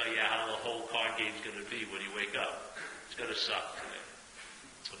wants to tell you how the whole card game's going to be when you wake up. It's going to suck today.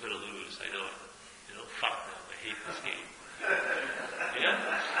 I'm going to lose, I know it. Fuck them, I hate this game. Yeah?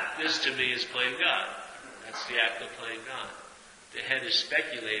 This to me is playing God. That's the act of playing God. The head is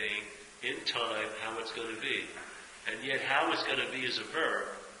speculating in time how it's going to be. And yet how it's going to be is a verb.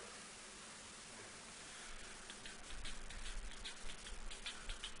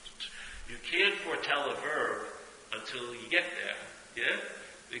 You can't foretell a verb until you get there. Yeah?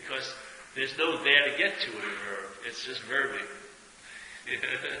 Because there's no there to get to in a verb. It's just verbing.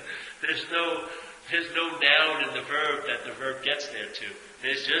 There's no noun in the verb that the verb gets there to.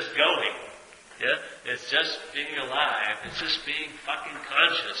 It's just going. Yeah? It's just being alive. It's just being fucking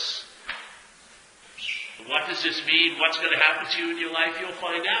conscious. What does this mean? What's going to happen to you in your life? You'll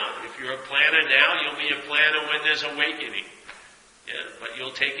find out. If you're a planner now, you'll be a planner when there's awakening. Yeah? But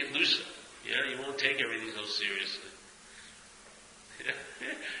you'll take it looser. Yeah? You won't take everything so seriously.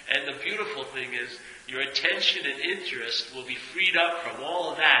 And the beautiful thing is, your attention and interest will be freed up from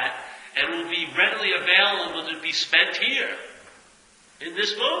all of that and will be readily available to be spent here, in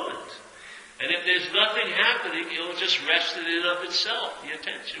this moment. And if there's nothing happening, it'll just rest in and of itself. The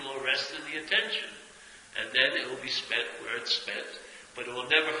attention will rest in the attention. And then it will be spent where it's spent. But it will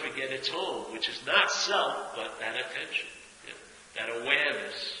never forget its home, which is not self, but that attention. Yeah? That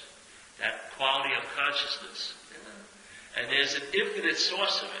awareness. That quality of consciousness. Yeah? And there's an infinite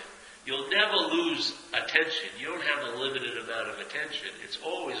source of it. You'll never lose attention. You don't have a limited amount of attention. It's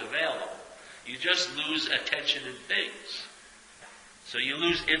always available. You just lose attention in things. So you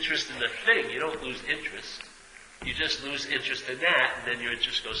lose interest in the thing. You don't lose interest. You just lose interest in that, and then your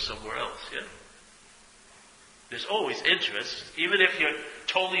interest goes somewhere else. Yeah? There's always interest. Even if you're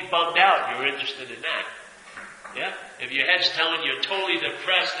totally bummed out, you're interested in that. Yeah? If your head's telling you you're totally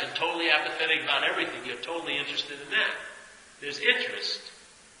depressed and totally apathetic about everything, you're totally interested in that. There's interest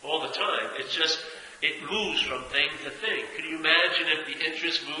all the time. It's just, it moves from thing to thing. Can you imagine if the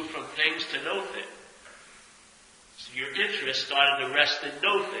interest moved from things to no thing? So your interest started to rest in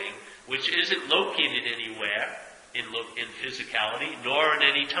no thing, which isn't located anywhere, in physicality, nor in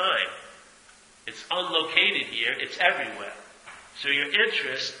any time. It's unlocated here, it's everywhere. So your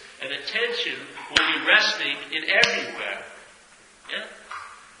interest and attention will be resting in everywhere. Yeah?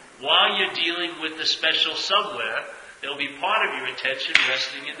 While you're dealing with the special somewhere, there'll be part of your attention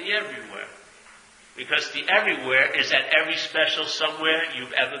resting in the everywhere. Because the everywhere is at every special somewhere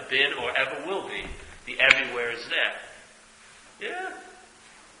you've ever been or ever will be. The everywhere is there. Yeah?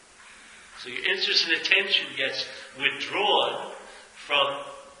 So your interest and attention gets withdrawn from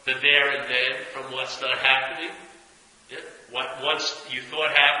the there and then, from what's not happening. Yeah? What once you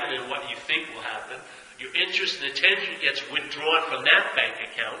thought happened and what you think will happen. Your interest and attention gets withdrawn from that bank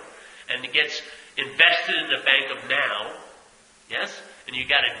account and it gets invested in the bank of now. Yes? And you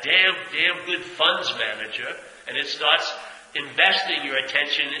got a damn good funds manager, and it starts investing your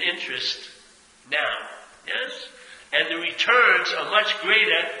attention and interest now. Yes? And the returns are much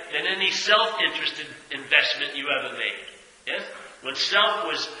greater than any self-interested investment you ever made. Yes? When self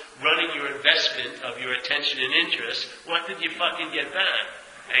was running your investment of your attention and interest, what did you fucking get back?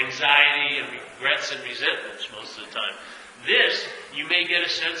 Anxiety and regrets and resentments most of the time. This, you may get a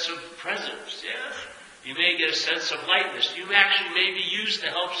sense of presence, yes? You may get a sense of lightness. You actually may be used to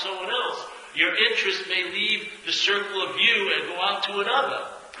help someone else. Your interest may leave the circle of view and go out to another.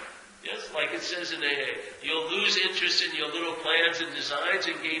 Yes, like it says in AA, you'll lose interest in your little plans and designs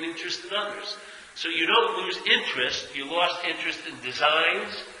and gain interest in others. So you don't lose interest, you lost interest in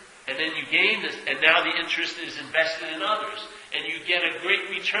designs, and then you gain this, and now the interest is invested in others. And you get a great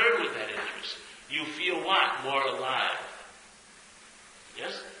return with that interest. You feel what? More alive.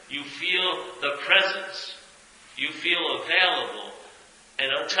 Yes? You feel the presence. You feel available.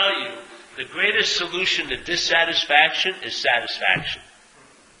 And I'll tell you, the greatest solution to dissatisfaction is satisfaction.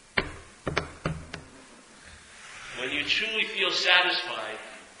 When you truly feel satisfied,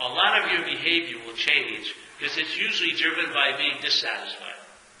 a lot of your behavior will change because it's usually driven by being dissatisfied.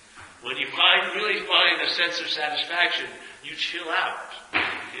 When you really find a sense of satisfaction, you chill out.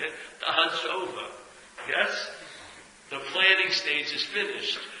 Yeah? The hunt's over. Yes? The planning stage is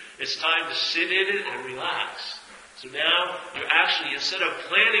finished. It's time to sit in it and relax. So now you're actually, instead of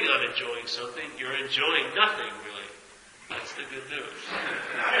planning on enjoying something, you're enjoying nothing really. That's the good news.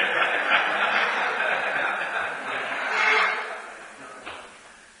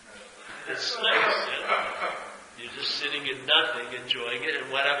 It's nice. Yeah? You're just sitting in nothing, enjoying it,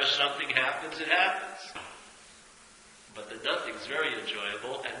 and whatever something happens, it happens. But the nothing's very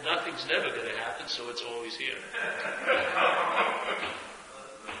enjoyable, and nothing's never going to happen, so it's always here.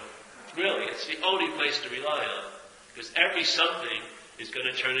 Really, it's the only place to rely on. Because every something is going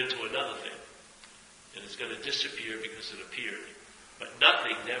to turn into another thing. And it's going to disappear because it appeared. But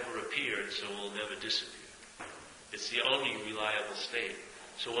nothing never appeared, so it will never disappear. It's the only reliable state.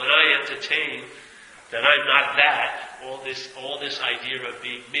 So when I entertain that I'm not that, all this idea of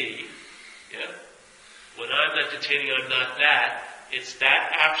being me, yeah? When I'm entertaining I'm not that, it's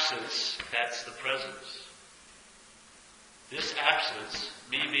that absence that's the presence. This absence,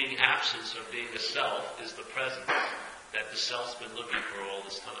 me being absence or being a self, is the presence that the self's been looking for all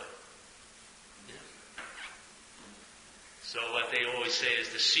this time. Yeah. So what they always say is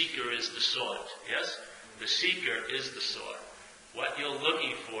the seeker is the sought. Yes? The seeker is the sought. What you're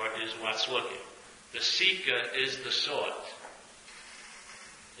looking for is what's looking. The seeker is the sought.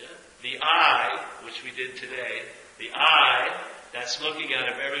 Yeah? The I, which we did today, the I that's looking out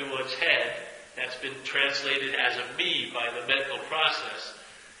of everyone's head, that's been translated as a me by the mental process,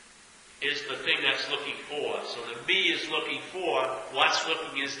 is the thing that's looking for. So the me is looking for, what's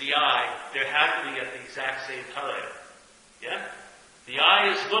looking is the I. They're happening at the exact same time. Yeah? The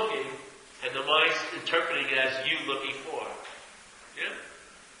I is looking, and the mind's interpreting it as you looking for. Yeah?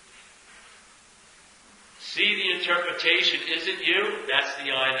 See the interpretation isn't you, that's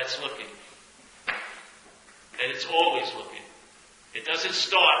the I that's looking. And it's always looking. It doesn't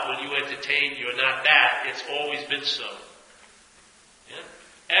start when you entertain you're not that, it's always been so. Yeah?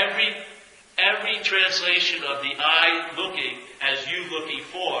 Every translation of the I looking as you looking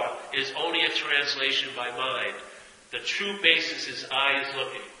for is only a translation by mind. The true basis is I is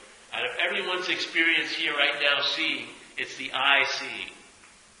looking. Out of everyone's experience here right now seeing, it's the I seeing.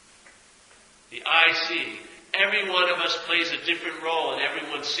 The I see. Every one of us plays a different role in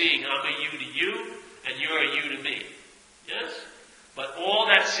everyone's seeing. I'm a you to you, and you're a you to me. Yes? But all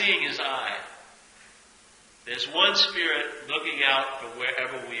that seeing is I. There's one spirit looking out from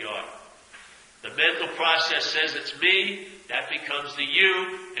wherever we are. The mental process says it's me, that becomes the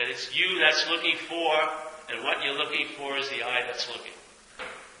you, and it's you that's looking for, and what you're looking for is the I that's looking.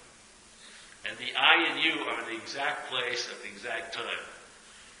 And the I and you are in the exact place at the exact time.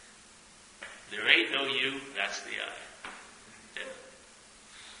 There ain't no you, that's the I.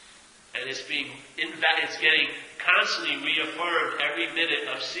 Yeah. And it's getting constantly reaffirmed every minute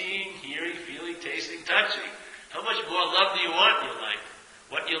of seeing, hearing, feeling, tasting, touching. How much more love do you want in your life?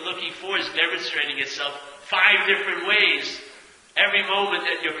 What you're looking for is demonstrating itself 5 different ways every moment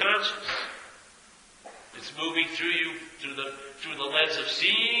that you're conscious. It's moving through you through the lens of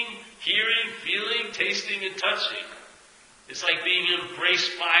seeing, hearing, feeling, tasting, and touching. It's like being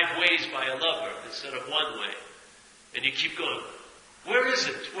embraced 5 ways by a lover instead of 1 way. And you keep going, where is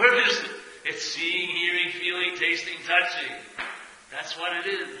it? Where is it? It's seeing, hearing, feeling, tasting, touching. That's what it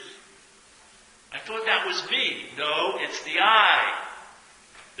is. I thought that was me. No, it's the I.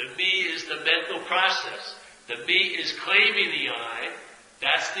 The me is the mental process. The me is claiming the I.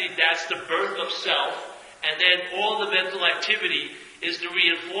 That's the birth of self. And then all the mental activity is the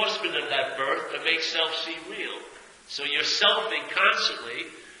reinforcement of that birth to make self seem real. So you're selfing constantly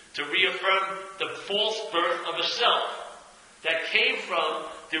to reaffirm the false birth of a self that came from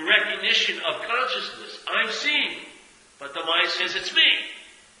the recognition of consciousness. I'm seeing, but the mind says it's me.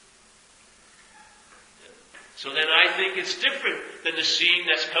 So then I think it's different than the seeing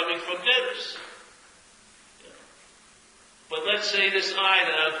that's coming from Dennis. But let's say this I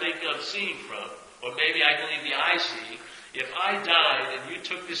that I think I'm seeing from, or maybe I believe the I see, if I died and you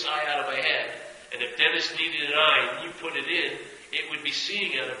took this I out of my head, and if Dennis needed an eye and you put it in, it would be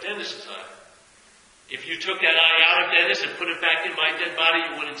seeing out of Dennis's eye. If you took that eye out of Dennis and put it back in my dead body,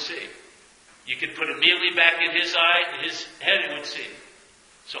 you wouldn't see. You could put it immediately back in his eye, in his head, it would see.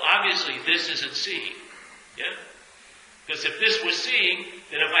 So obviously this isn't seeing. Yeah? Because if this was seeing,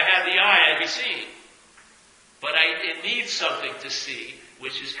 then if I had the eye, I'd be seeing. But it needs something to see,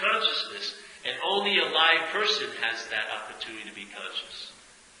 which is consciousness. And only a live person has that opportunity to be conscious.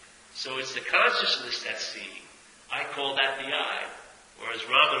 So it's the consciousness that's seeing. I call that the I. Whereas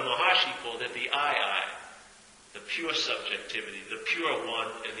Ramana Maharshi called it the I. The pure subjectivity, the pure one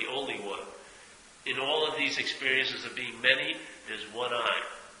and the only one. In all of these experiences of being many, there's one I.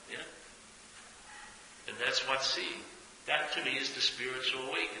 Yeah? And that's what's seeing. That to me is the spiritual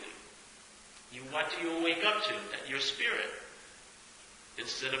awakening. What do you wake up to? That your spirit.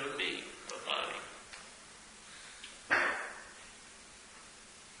 Instead of a me, a body.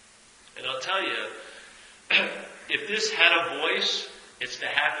 And I'll tell you, if this had a voice, it's the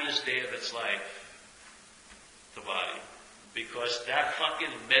happiest day of its life. The body. Because that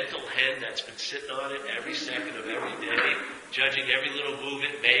fucking mental hen that's been sitting on it every second of every day, judging every little move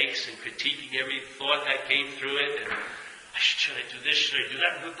it makes and critiquing every thought that came through it, and should I do this, should I do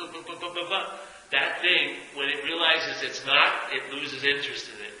that, blah, blah, blah, blah, blah, blah. That thing, when it realizes it's not, it loses interest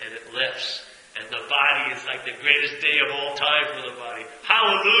in it, and it lifts. And the body is like the greatest day of all time for the body.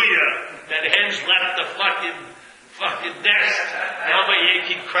 Hallelujah! That hen's left the fucking nest. Now my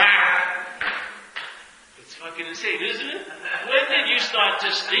aching crack. It's fucking insane, isn't it? When did you start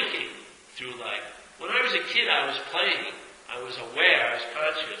just thinking through life? When I was a kid, I was playing. I was aware, I was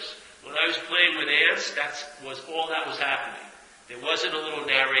conscious. When I was playing with ants, that was all that was happening. There wasn't a little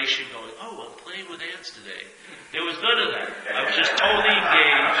narration going, oh, I'm playing with ants today. There was none of that. I was just totally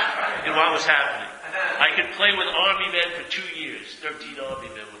engaged in what was happening. I could play with army men for 2 years, 13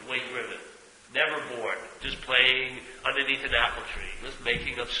 army men with Wayne Griffin. Never bored. Just playing underneath an apple tree. Just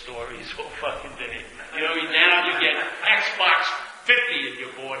making up stories all fucking day. You know, now you get Xbox 50 and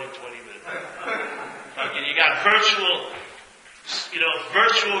you're bored in 20 minutes. Fucking, you got virtual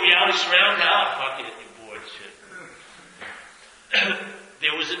reality surround. Fucking, you're bored shit.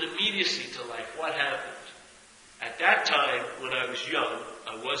 There was an immediacy to life. What happened? At that time, when I was young,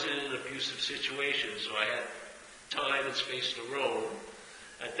 I wasn't in an abusive situation, so I had time and space to roam.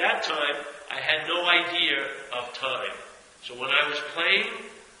 At that time, I had no idea of time. So when I was playing,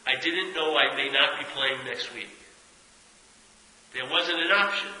 I didn't know I may not be playing next week. There wasn't an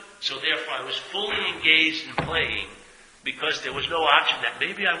option. So therefore, I was fully engaged in playing because there was no option that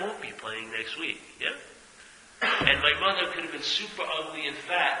maybe I won't be playing next week. Yeah? And my mother could have been super ugly and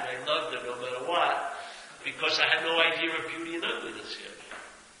fat, and I loved her no matter what, because I had no idea of beauty and ugliness yet.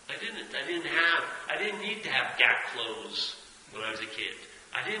 I didn't need to have Gap clothes when I was a kid.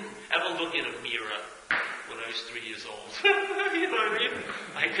 I didn't ever look in a mirror when I was 3 years old. You know what I mean?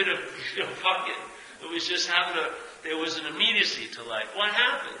 I could have, fuck it. It was just there was an immediacy to life. What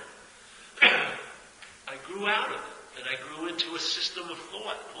happened? I grew out of it, and I grew into a system of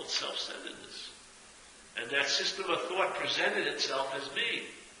thought called self-centeredness. And that system of thought presented itself as me.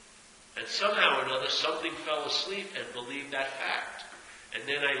 And somehow or another, something fell asleep and believed that fact. And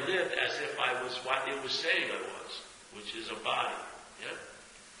then I lived as if I was what it was saying I was, which is a body.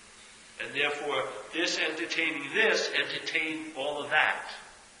 Yeah? And therefore, this entertaining this entertained all of that.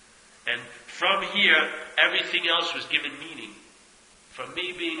 And from here, everything else was given meaning. From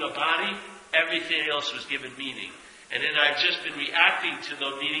me being a body, everything else was given meaning. And then I've just been reacting to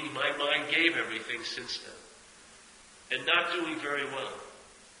the meaning my mind gave everything since then. And not doing very well.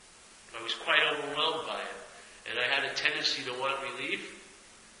 I was quite overwhelmed by it. And I had a tendency to want relief.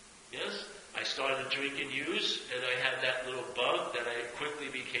 Yes? I started to drink and use, and I had that little bug that I quickly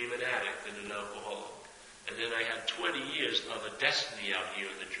became an addict and an alcoholic. And then I had 20 years of a destiny out here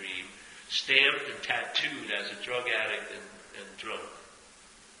in the dream, stamped and tattooed as a drug addict and drunk.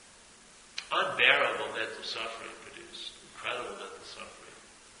 Unbearable mental suffering produced. Incredible mental suffering.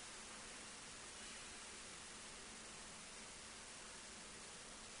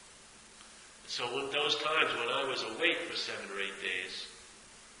 So in those times when I was awake for 7 or 8 days,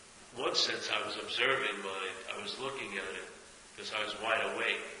 in one sense I was observing mind, I was looking at it, because I was wide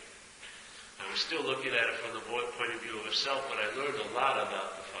awake. I was still looking at it from the point of view of a self, but I learned a lot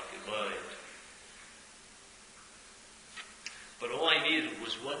about the fucking mind. But all I needed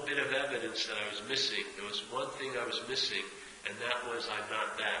was one bit of evidence that I was missing. There was one thing I was missing, and that was I'm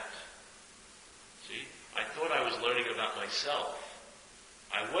not that. See? I thought I was learning about myself.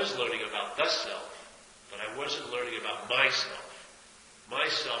 I was learning about the self, but I wasn't learning about myself.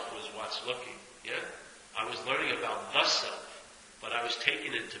 Myself was what's looking, yeah? I was learning about the self, but I was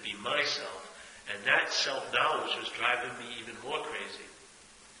taking it to be myself. And that self-knowledge was driving me even more crazy.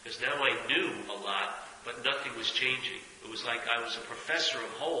 Because now I knew a lot, but nothing was changing. It was like I was a professor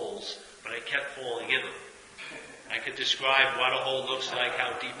of holes, but I kept falling in them. I could describe what a hole looks like,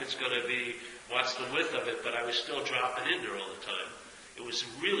 how deep it's going to be, what's the width of it, but I was still dropping in there all the time. It was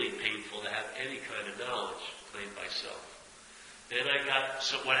really painful to have any kind of knowledge claimed by self. Then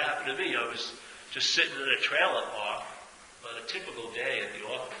so what happened to me, I was just sitting in a trailer park on a typical day at the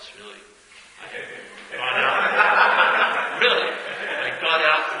office, really. I had gone out, really, I'd gone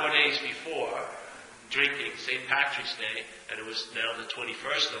out 4 days before, drinking, St. Patrick's Day, and it was now the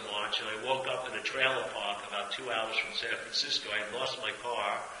 21st of March, and I woke up in a trailer park about 2 hours from San Francisco. I had lost my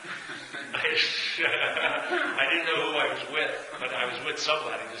car. I didn't know who I was with, but I was with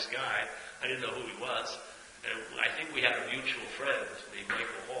somebody, this guy. I didn't know who he was. And I think we had a mutual friend named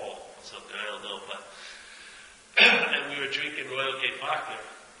Michael Hall or something, I don't know, but and we were drinking Royal Gate vodka,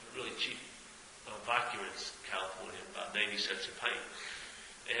 really cheap vodka in California, about 90 cents a pint.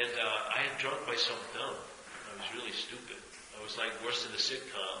 And I had drunk myself dumb. I was really stupid. I was like worse than a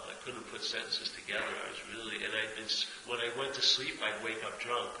sitcom. I couldn't put sentences together. I was really, and when I went to sleep, I'd wake up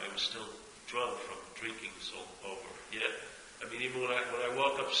drunk. I was still drunk from drinking so over. Yeah? I mean, even when I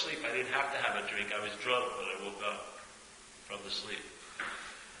woke up to sleep, I didn't have to have a drink. I was drunk when I woke up from the sleep.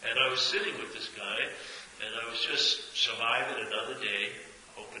 And I was sitting with this guy, and I was just surviving another day,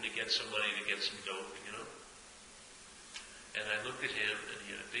 hoping to get some money to get some dope, you know. And I looked at him, and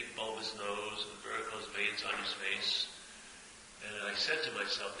he had a big bulbous nose and varicose veins on his face. And I said to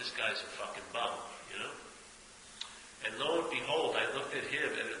myself, this guy's a fucking bum, you know. And lo and behold, I looked at him,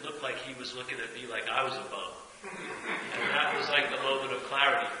 and it looked like he was looking at me like I was a bum. And that was like the moment of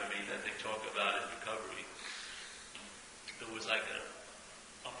clarity for me that they talk about in recovery. It was like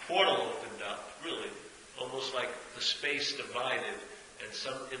a portal opened up, really, almost like the space divided and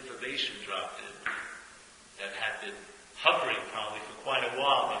some information dropped in that had been hovering probably for quite a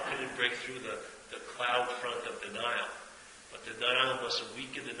while but couldn't break through the cloud front of denial. But the denial must have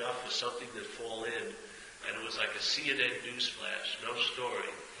weakened enough for something to fall in, and it was like a CNN news flash, no story,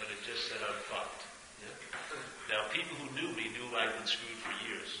 but it just said, I'm fucked. Yeah? Now, people who knew me knew I'd been screwed for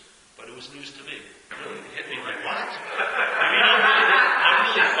years, but it was news to me. Really, it hit me like, what? You mean I'm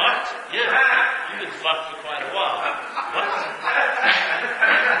really fucked? Yeah, you've been fucked for quite a while. What?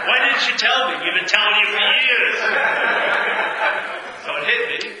 Why didn't you tell me? We've been telling you for years. So it hit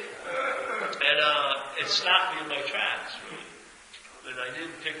me, and it stopped me in my tracks, really. And I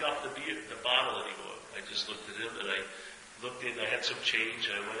didn't pick up the bottle anymore. I just looked at him, and I looked in, I had some change,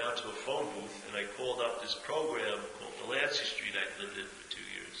 and I went out to a phone booth, and I called up this program called Delancey Street I'd lived in for 2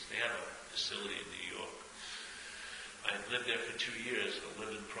 years. They have a facility in New York. I had lived there for 2 years, a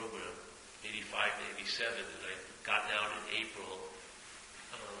living program, 85 to 87, and I got out in April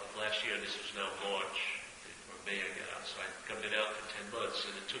of last year. This was now March, or May I got out, so I'd been out for 10 months,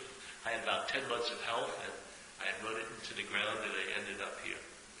 and I had about 10 months of health, and I had run it into the ground, and I ended up here.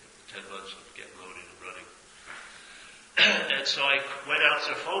 10 months of getting loaded and running. And so I went out to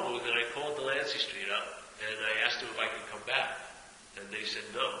the phone booth and I called Delancey Street up and I asked them if I could come back. And they said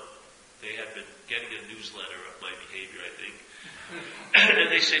no. They had been getting a newsletter of my behavior, I think.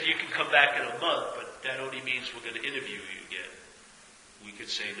 And they said, you can come back in a month, but that only means we're going to interview you again. We could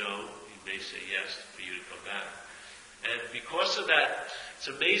say no, you may say yes for you to come back. And because of that, it's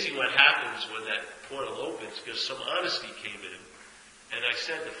amazing what happens when that portal opens, because some honesty came in. And I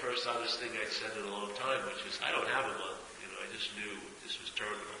said the first honest thing I'd said in a long time, which is, I don't have a month. I just knew this was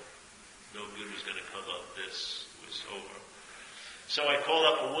terminal. No good was going to come up. This was over. So I called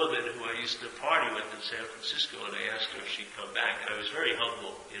up a woman who I used to party with in San Francisco, and I asked her if she'd come back. And I was very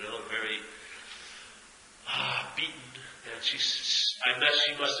humble, very beaten. And she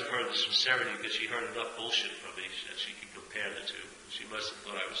must have heard the sincerity, because she heard enough bullshit from me that she could compare the two. She must have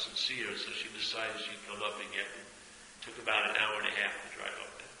thought I was sincere, so she decided she'd come up and get me. It took about an hour and a half to drive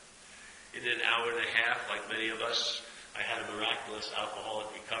up there. In an hour and a half, like many of us, I had a miraculous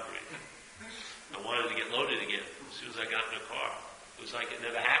alcoholic recovery. I wanted to get loaded again as soon as I got in the car. It was like it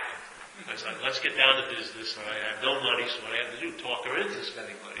never happened. I was like, let's get down to business. I have no money, so what I have to do, talk her into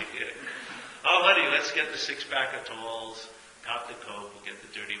spending money. Yeah. Oh, honey, let's get the 6-pack of Talls, cop the Coke, we'll get the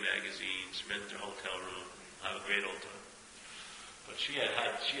dirty magazines, rent their hotel room, have a great old time. But she had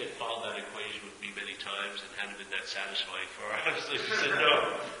followed that equation with me many times and hadn't been that satisfying for her. Honestly, she said,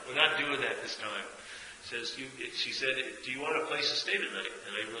 no, we're not doing that this time. She said, do you want a place to stay tonight?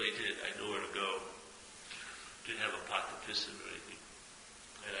 And I really did. I knew where to go. Didn't have a pot to piss in or anything.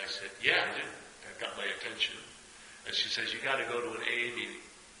 And I said, yeah, I did. That got my attention. And she says, you got to go to an AA meeting.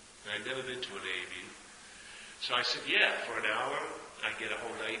 And I'd never been to an AA meeting. So I said, yeah, for an hour, I get a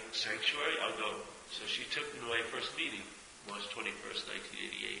whole night sanctuary, I'll go. So she took me to my first meeting, March 21st,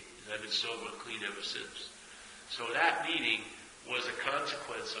 1988. And I've been sober and clean ever since. So that meeting was a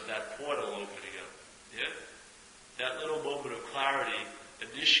consequence of that portal opening up. Yeah? That little moment of clarity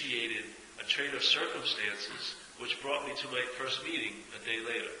initiated a train of circumstances which brought me to my first meeting a day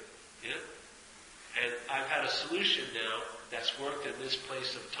later. Yeah? And I've had a solution now that's worked in this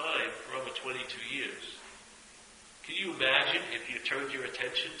place of time for over 22 years. Can you imagine if you turned your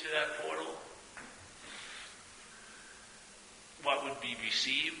attention to that portal? What would be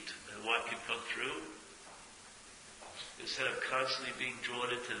received and what could come through? Instead of constantly being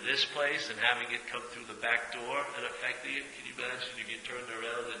drawn into this place and having it come through the back door and affecting it, can you imagine if you turned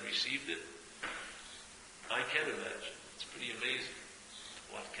around and received it? I can imagine. It's pretty amazing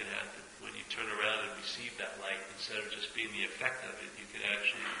what can happen when you turn around and receive that light. Instead of just being the effect of it, you can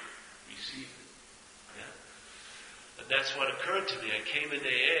actually receive it. Yeah? And that's what occurred to me. I came into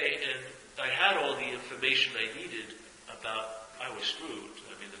AA and I had all the information I needed about I was screwed.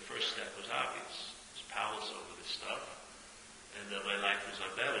 I mean, the first step was obvious. I was powerless over this stuff. And my life was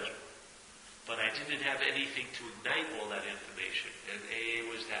unmanageable. But I didn't have anything to ignite all that information. And AA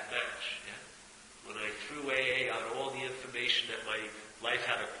was that match. Yeah? When I threw AA on all the information that my life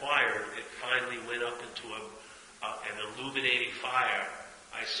had acquired, it finally went up into an illuminating fire.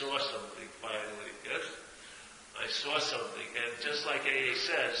 I saw something finally. Yes? I saw something. And just like AA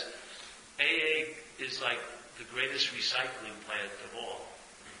says, AA is like the greatest recycling plant of all.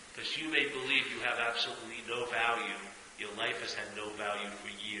 Because you may believe you have absolutely no value. Your life has had no value for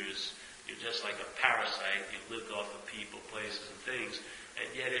years. You're just like a parasite. You've lived off of people, places, and things. And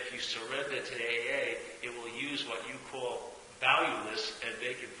yet if you surrender to AA, it will use what you call valueless and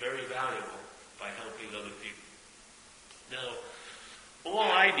make it very valuable by helping other people. Now, all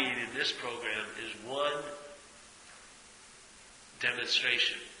I need in this program is one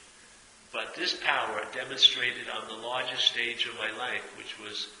demonstration. But this power demonstrated on the largest stage of my life, which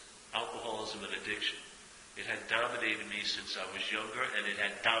was alcoholism and addiction. It had dominated me since I was younger, and it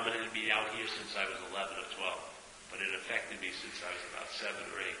had dominated me out here since I was 11 or 12. But it affected me since I was about 7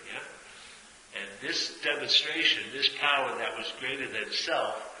 or 8, yeah? And this demonstration, this power that was greater than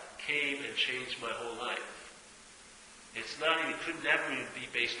self, came and changed my whole life. It could never even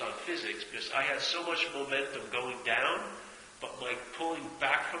be based on physics, because I had so much momentum going down, but my pulling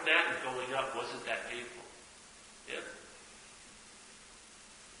back from that and going up wasn't that painful. Yeah?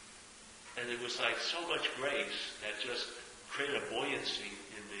 And it was like so much grace that just created a buoyancy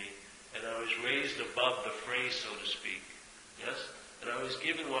in me. And I was raised above the fray, so to speak. Yes? And I was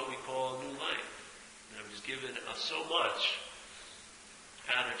given what we call a new life. And I was given so much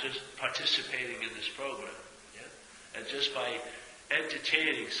out of just participating in this program. Yeah? And just by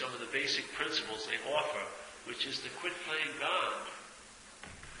entertaining some of the basic principles they offer, which is to quit playing God.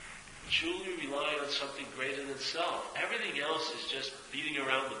 Truly rely on something greater than self. Everything else is just beating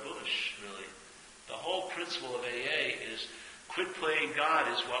around the bush, really. The whole principle of AA is quit playing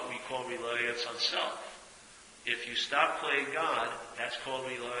God is what we call reliance on self. If you stop playing God, that's called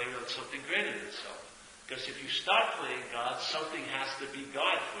relying on something greater than self. Because if you stop playing God, something has to be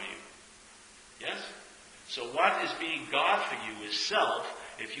God for you. Yes? So what is being God for you is self.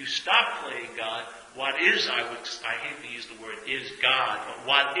 If you stop playing God, what is, I hate to use the word is God, but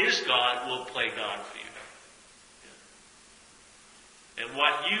what is God will play God for you. Yeah. And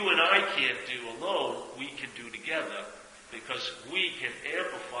what you and I can't do alone, we can do together, because we can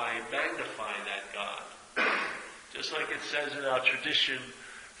amplify and magnify that God. Just like it says in our tradition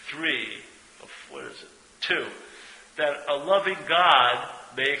 2, that a loving God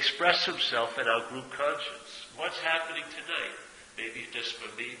may express himself in our group conscience. What's happening tonight? Maybe just for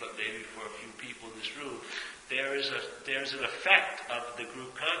me, but maybe for a few people in this room. There's an effect of the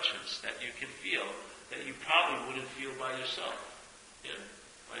group conscience that you can feel that you probably wouldn't feel by yourself.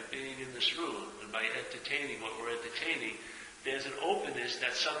 By being in this room and by entertaining what we're entertaining, there's an openness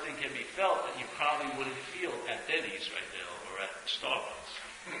that something can be felt that you probably wouldn't feel at Denny's right now or at Starbucks.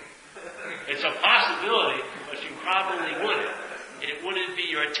 It's a possibility, but you probably wouldn't. It wouldn't be,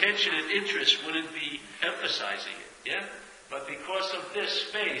 your attention and interest wouldn't be emphasizing it, yeah? But because of this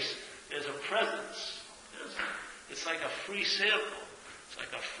space, there's a presence. It's like a free sample. It's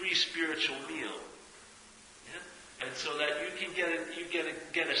like a free spiritual meal. Yeah? And so that you can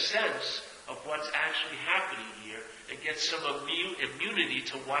get a sense of what's actually happening here and get some immunity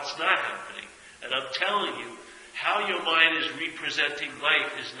to what's not happening. And I'm telling you, how your mind is representing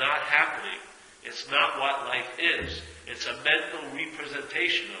life is not happening. It's not what life is. It's a mental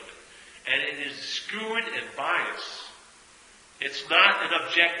representation of it. And it is skewed and biased. It's not an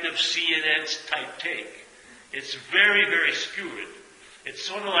objective CNN type take. It's very, very skewed. It's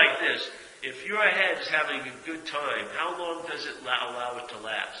sort of like this. If your head is having a good time, how long does it allow it to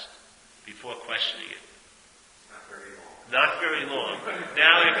last before questioning it? Not very long. Not very long.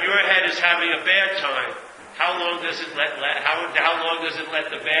 Now, if your head is having a bad time, how long does it let the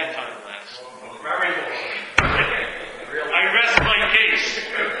bad time last? Very long. I rest my case.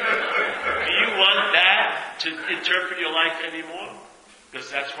 Do you want that to interpret your life anymore? Because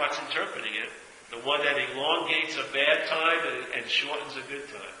that's what's interpreting it. The one that elongates a bad time and shortens a good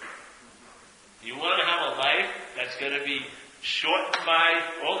time. You want to have a life that's going to be shortened by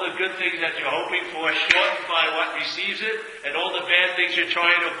all the good things that you're hoping for, shortened by what receives it, and all the bad things you're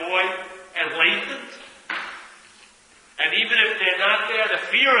trying to avoid, and lengthened? And even if they're not there, the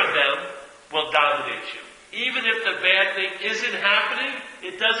fear of them will dominate you. Even if the bad thing isn't happening,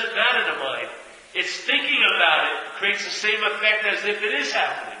 it doesn't matter to mind. It's thinking about it creates the same effect as if it is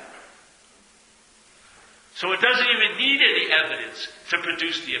happening. So it doesn't even need any evidence to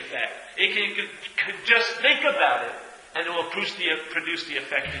produce the effect. It can just think about it, and it will produce the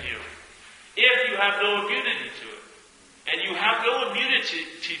effect in you. If you have no immunity to it, and you have no immunity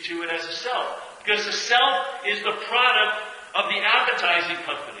to it as a self, because the self is the product of the advertising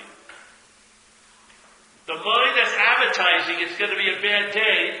company. The mind that's advertising it's going to be a bad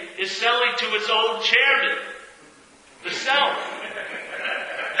day is selling to its own chairman, the self.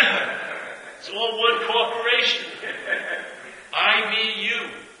 It's all one corporation. I, me, you.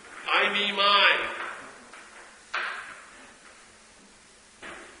 I, me, mine.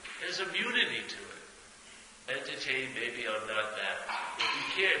 There's immunity to it. Entertain, maybe I'm not that.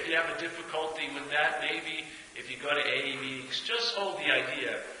 If you have a difficulty with that, maybe if you go to AA meetings, just hold the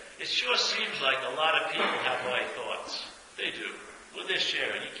idea. It sure seems like a lot of people have my thoughts. They do. When they're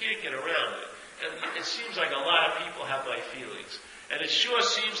sharing, you can't get around it. And it seems like a lot of people have my feelings. And it sure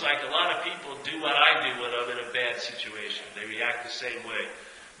seems like a lot of people do what I do when I'm in a bad situation. They react the same way.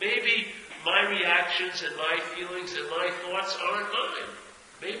 Maybe my reactions and my feelings and my thoughts aren't mine.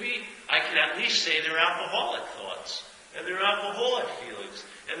 Maybe I can at least say they're alcoholic thoughts. And they're alcoholic feelings.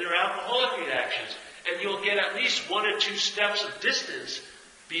 And they're alcoholic reactions. And you'll get at least 1 or 2 steps of distance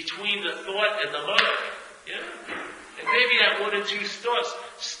between the thought and the mind. Yeah? And maybe that 1 or 2 thoughts,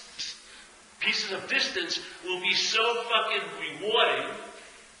 pieces of distance, will be so fucking rewarding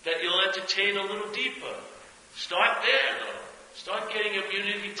that you'll entertain a little deeper. Start there, though. Start getting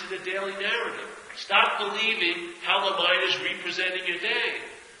immunity to the daily narrative. Stop believing how the mind is representing your day.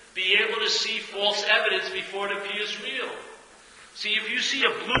 Be able to see false evidence before it appears real. See, if you see a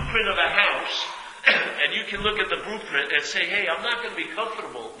blueprint of a house, and you can look at the blueprint and say, hey, I'm not going to be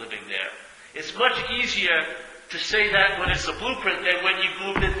comfortable living there. It's much easier to say that when it's a blueprint than when you've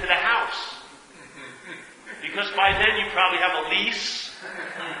moved into the house. Because by then you probably have a lease.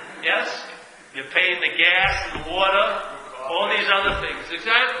 Yes? You're paying the gas and the water, all these other things.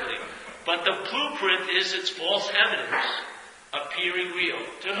 Exactly. But the blueprint is its false evidence appearing real.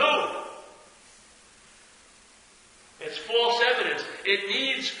 To who? It's false evidence. It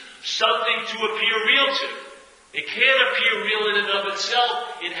needs something to appear real to. It can't appear real in and of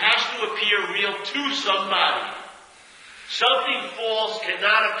itself. It has to appear real to somebody. Something false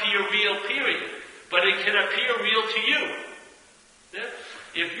cannot appear real, period. But it can appear real to you. Yeah?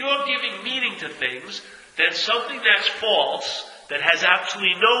 If you're giving meaning to things, then something that's false, that has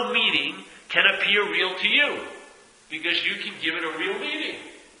absolutely no meaning, can appear real to you. because you can give it a real meaning.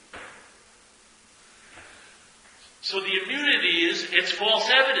 So the immunity is, it's false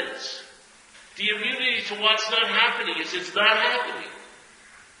evidence. The immunity to what's not happening is it's not happening.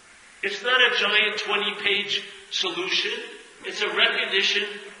 It's not a giant 20-page solution. It's a recognition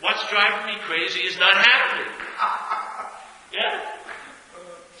what's driving me crazy is not happening. Yeah?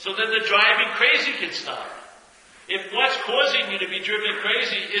 So then the driving crazy can stop. If what's causing you to be driven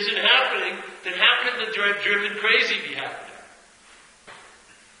crazy isn't happening, then how can the driven crazy be happening?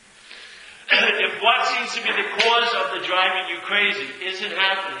 If what seems to be the cause of the driving you crazy isn't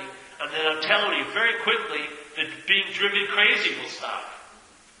happening, and then I'm telling you very quickly that being driven crazy will stop.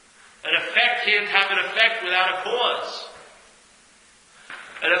 An effect can't have an effect without a cause.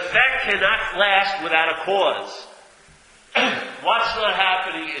 An effect cannot last without a cause. What's not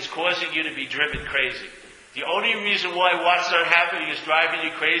happening is causing you to be driven crazy. The only reason why what's not happening is driving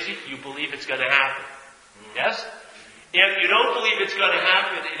you crazy, you believe it's going to happen. Yes? If you don't believe it's going to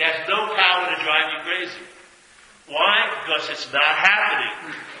happen, it has no power to drive you crazy. Why? Because it's not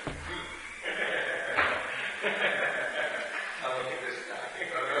happening.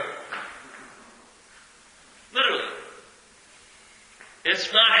 Literally.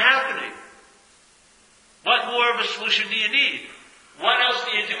 It's not happening. What more of a solution do you need? What else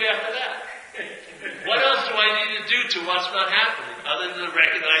do you do after that? What else do I need to do to what's not happening other than to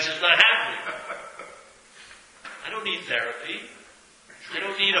recognize it's not happening? I don't need therapy. I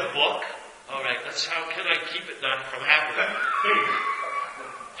don't need a book. All right, how can I keep it not from happening?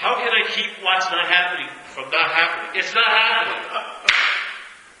 How can I keep what's not happening from not happening? It's not happening.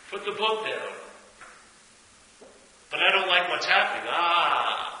 Put the book down. But I don't like what's happening.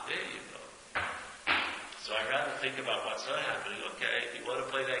 There you go. So I'd rather think about what's not happening. Okay, if you want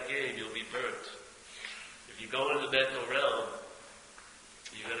to play that game, you'll be burnt. If you go into the mental realm,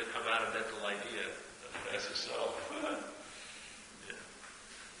 you're going to come out of mental idea as a self. Yeah.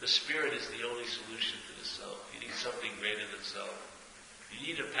 The spirit is the only solution to the self. You need something greater than self. You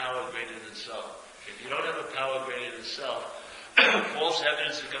need a power greater than self. If you don't have a power greater than self, false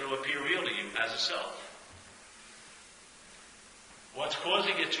evidence is going to appear real to you as a self. What's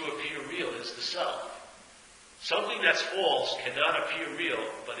causing it to appear real is the self. Something that's false cannot appear real,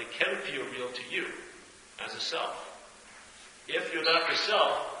 but it can appear real to you as a self. If you're not the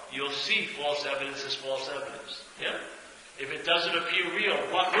self, you'll see false evidence as false evidence. Yeah? If it doesn't appear real,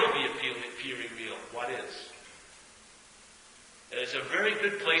 what will be appearing real? What is? And it's a very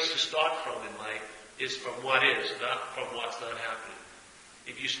good place to start from in life, is from what is, not from what's not happening.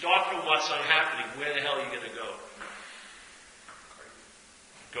 If you start from what's not happening, where the hell are you going to go?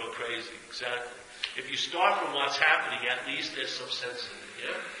 Go crazy, exactly. If you start from what's happening, at least there's some sense in it,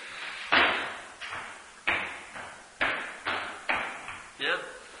 yeah? Yeah?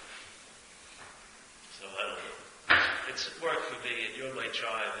 So I don't know. It's work for me, and you're my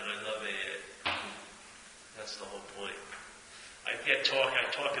tribe, and I love AA. That's the whole point. I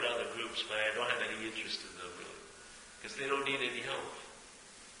talk in other groups, but I don't have any interest in them, really. Because they don't need any help.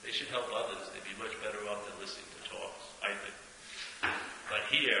 They should help others. They'd be much better off than listening to talks, I think. But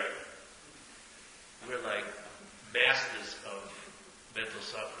here, we're like masters of mental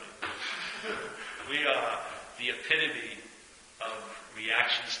suffering. We are the epitome of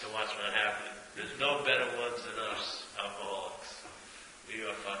reactions to what's not happening. There's no better ones than us, alcoholics. We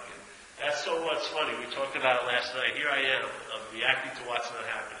are fucking... That's so what's funny. We talked about it last night. Here I am. I'm reacting to what's not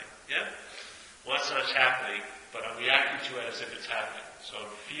happening. Yeah? What's not happening, but I'm reacting to it as if it's happening. So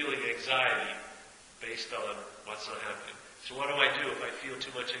I'm feeling anxiety based on what's not happening. So what do I do if I feel too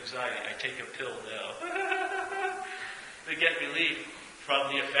much anxiety? I take a pill now to get relief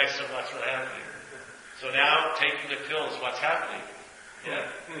from the effects of what's not happening. So now, taking the pill is what's happening. Yeah?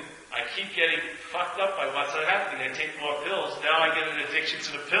 I keep getting fucked up by what's not happening. I take more pills. Now I get an addiction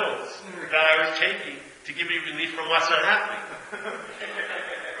to the pills that I was taking to give me relief from what's not happening.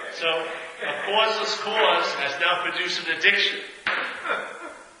 So, a causeless cause has now produced an addiction.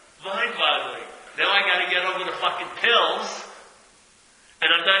 Mind-boggling. Now I gotta get over the fucking pills, and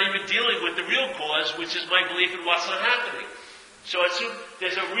I'm not even dealing with the real cause, which is my belief in what's not happening. So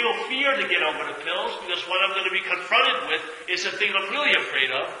there's a real fear to get over the pills, because what I'm going to be confronted with is the thing I'm really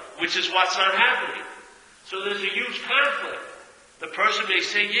afraid of, which is what's not happening. So there's a huge conflict. The person may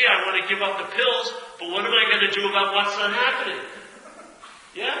say, yeah, I want to give up the pills, but what am I going to do about what's not happening?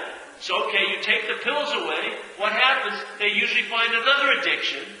 Yeah? So, okay, you take the pills away, what happens? They usually find another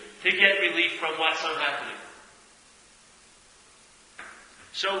addiction to get relief from what's not happening.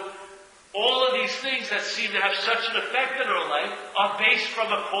 So, all of these things that seem to have such an effect in our life are based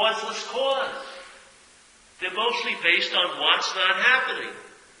from a causeless cause. They're mostly based on what's not happening.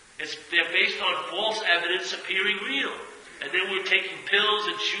 They're based on false evidence appearing real. And then we're taking pills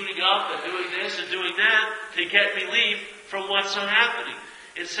and shooting up and doing this and doing that to get relief from what's not happening.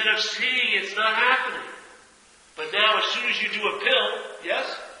 Instead of seeing it's not happening. But now as soon as you do a pill,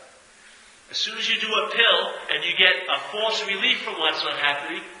 yes? As soon as you do a pill and you get a false relief from what's not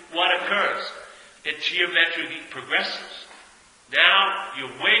happening, what occurs? It geometrically progresses. Now you're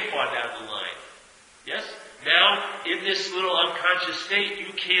way far down the line. Yes? Now, in this little unconscious state,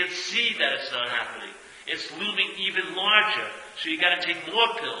 you can't see that it's not happening. It's looming even larger, so you got to take more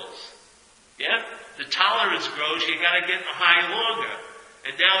pills. Yeah? The tolerance grows, you got to get high longer.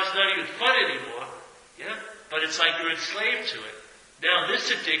 And now it's not even fun anymore. Yeah? But it's like you're enslaved to it. Now this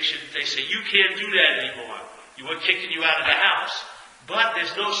addiction, they say, you can't do that anymore. We're kicking you out of the house. But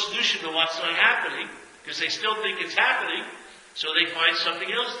there's no solution to what's not happening, because they still think it's happening, so they find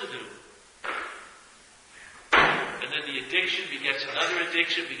something else to do. And then the addiction begets another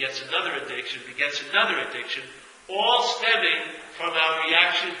addiction, begets another addiction, begets another addiction, all stemming from our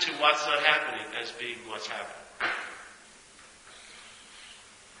reaction to what's not happening as being what's happening.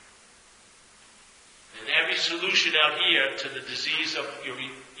 And every solution out here to the disease of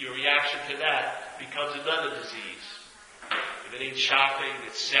your reaction to that becomes another disease. If it ain't shopping,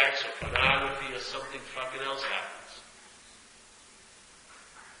 it's sex or pornography or something fucking else happens.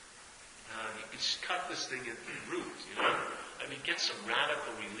 You can just cut this thing at the root, you know? I mean, get some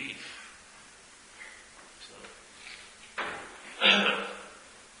radical relief. So,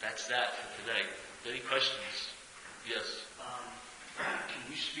 that's that for tonight. Any questions? Yes? Can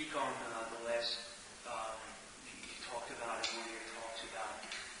you speak on the last, you talked about in one of your talks about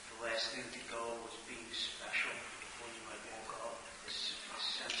the last thing to go was being special before you might woke up? This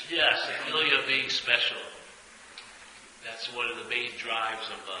sense of Yes, the feeling of being special. That's one of the main drives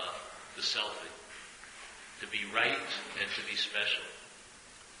of the selfing. To be right and to be special.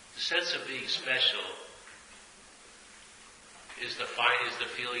 The sense of being special is the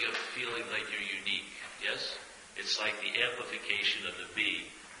feeling of feeling like you're unique. Yes? It's like the amplification of the me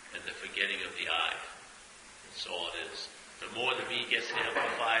and the forgetting of the I. That's all it is. The more the me gets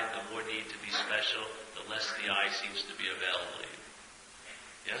amplified, the more need to be special, the less the I seems to be available to you.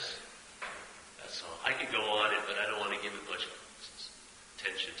 Yes? That's all. I could go on it, but I don't want to give it much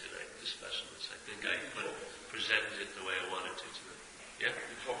attention tonight, the specialness. I think I presented it the way I wanted to tonight. Yeah?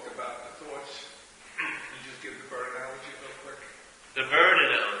 You talked about the thoughts. Can you just give the bird analogy real quick? The bird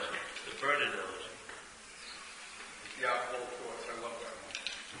analogy. The bird analogy. Yeah, full thoughts. I love that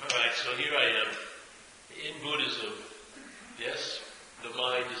one. All right, so here I am. In Buddhism, yes, the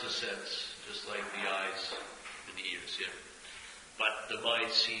mind is a sense, just like the eyes and the ears, yeah. But the mind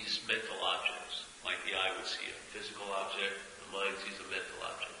sees mental objects, like the eye would see a physical object. The mind sees a mental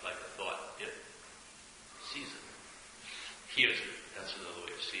object, like a thought, yeah. Sees it. Hears it. That's another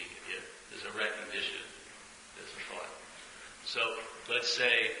way of seeing it, yeah. There's a recognition. There's a thought. So, let's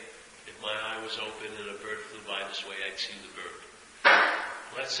say, if my eye was open and a bird flew by this way, I'd see the bird.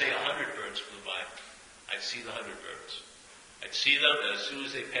 Let's say 100 birds flew by. I'd see the 100 birds. I'd see them, and as soon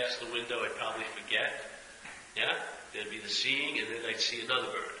as they passed the window, I'd probably forget. Yeah? There'd be the seeing, and then I'd see another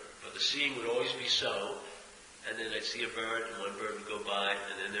bird. But the seeing would always be so, and then I'd see a bird, and one bird would go by,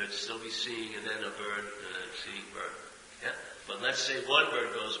 and then there'd still be seeing, and then a bird, and then seeing bird. Yeah? But let's say one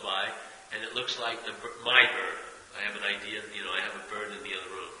bird goes by, and it looks like my bird. I have an idea, I have a bird in the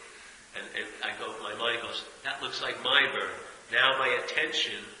other room. And my mind goes, that looks like my bird. Now my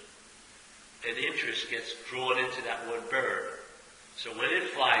attention and interest gets drawn into that one bird. So when it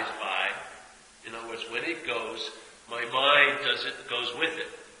flies by, in other words, when it goes, my mind goes with it.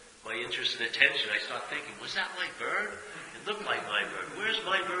 My interest and attention, I start thinking, was that my bird? It looked like my bird. Where's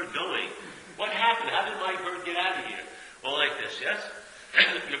my bird going? What happened? How did my bird get out of here? Well, like this, yes?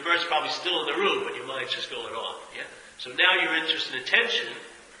 Your bird's probably still in the room, but your mind's just going off, yeah? So now your interest and attention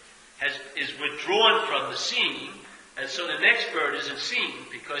is withdrawn from the seeing, and so the next bird isn't seen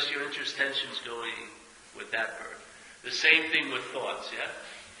because your interest tension's going with that bird. The same thing with thoughts, yeah?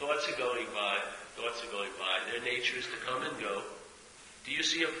 Thoughts are going by. Their nature is to come and go. Do you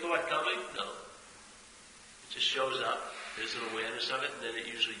see a thought coming? No. It just shows up. There's an awareness of it, and then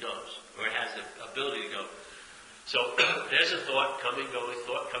it usually goes. Or it has the ability to go. So there's a thought coming, going,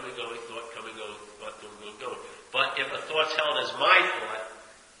 thought coming, going, thought coming, going, thought coming, going. But if a thought's held as my thought,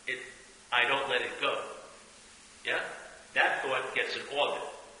 I don't let it go. Yeah? That thought gets an orbit,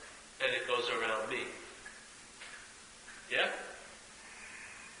 and it goes around me. Yeah?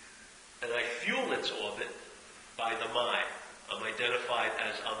 And I fuel its orbit by the mind. I'm identified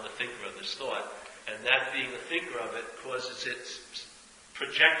as I'm the thinker of this thought, and that being the thinker of it causes its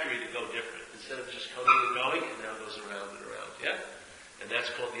trajectory to go different. Instead of just coming and going, it now goes around and around. Yeah? And that's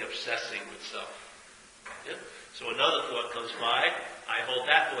called the obsessing with self. Yeah? So another thought comes by, I hold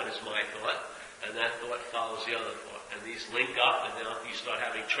that thought as my thought, and that thought follows the other thought. And these link up, and now you start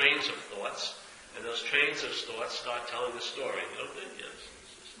having trains of thoughts, and those trains of thoughts start telling the story. You don't think? Yes.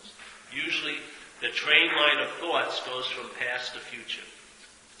 Usually, the train line of thoughts goes from past to future.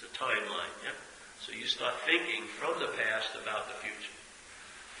 It's a timeline, yeah? So you start thinking from the past about the future.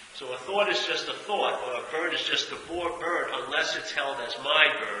 So a thought is just a thought, or a bird is just a bird, unless it's held as my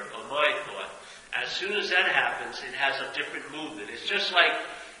bird or my thought. As soon as that happens, it has a different movement. It's just like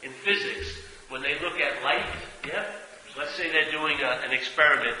in physics, when they look at light, yeah? Let's say they're doing an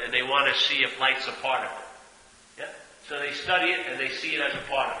experiment and they want to see if light's a particle. Yeah? So they study it and they see it as a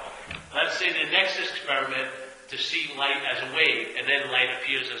particle. Let's say the next experiment to see light as a wave, and then light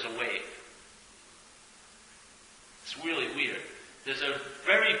appears as a wave. It's really weird. There's a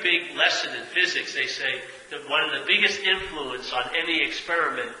very big lesson in physics. They say that one of the biggest influence on any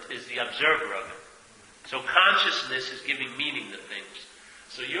experiment is the observer of it. So consciousness is giving meaning to things.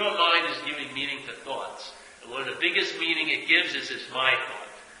 So your mind is giving meaning to thoughts. And one of the biggest meaning it gives is it's my thought.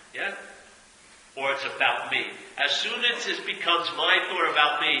 Yeah? Or it's about me. As soon as it becomes my thought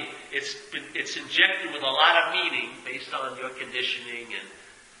about me, it's injected with a lot of meaning based on your conditioning and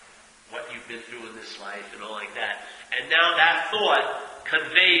what you've been through in this life and all like that. And now that thought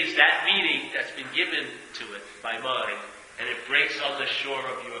conveys that meaning that's been given to it by mind, and it breaks on the shore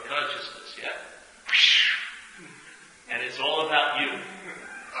of your consciousness, yeah? And it's all about you.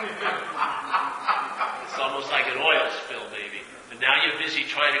 It's almost like an oil spill, maybe. And now you're busy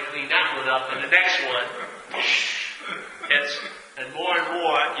trying to clean that one up, and the next one hits, and more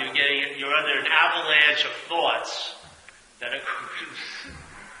you're under an avalanche of thoughts that are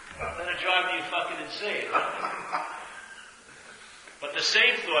driving you fucking insane. Right? But the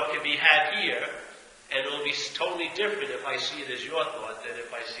same thought can be had here, and it'll be totally different if I see it as your thought than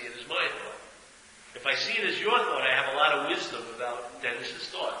if I see it as my thought. If I see it as your thought, I have a lot of wisdom about Dennis's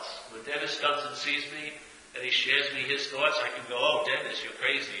thoughts. When Dennis comes and sees me, and he shares me his thoughts, I can go, oh, Dennis, you're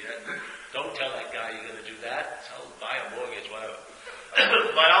crazy. Don't tell that guy you're going to do that. Tell him, buy a mortgage, whatever.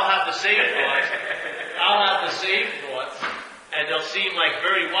 But I'll have the same thoughts. And they'll seem like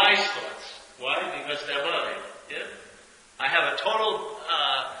very wise thoughts. Why? Because they're mine. Yeah? I have a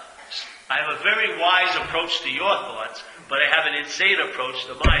very wise approach to your thoughts, but I have an insane approach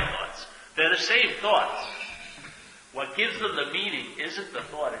to my thoughts. They're the same thoughts. What gives them the meaning isn't the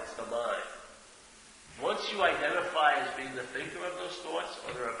thought, it's the mind. Once you identify as being the thinker of those thoughts,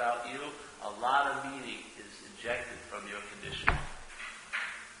 or they're about you, a lot of meaning is injected from your condition.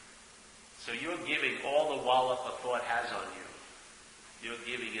 So you're giving all the wallop a thought has on you. You're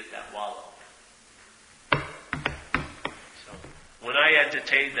giving it that wallop. So when I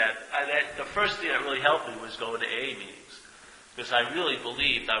entertained that, the first thing that really helped me was going to AA meetings. Because I really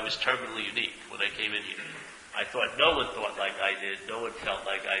believed I was terminally unique when I came in here. I thought no one thought like I did, no one felt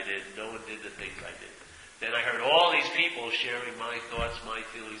like I did, no one did the things I did. Then I heard all these people sharing my thoughts, my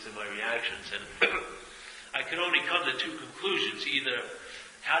feelings, and my reactions, and I could only come to two conclusions. Either,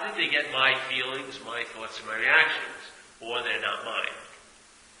 how did they get my feelings, my thoughts, and my reactions, or they're not mine.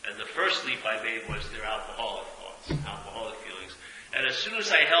 And the first leap I made was they're alcoholic thoughts, alcoholic feelings. And as soon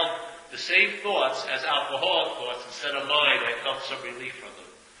as I held the same thoughts as alcoholic thoughts instead of mine, I felt some relief from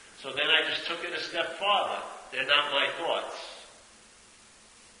them. So then I just took it a step farther. They're not my thoughts.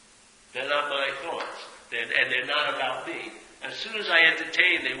 They're not my thoughts. And they're not about me. As soon as I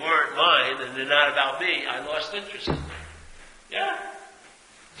entertained they weren't mine and they're not about me, I lost interest in them. Yeah.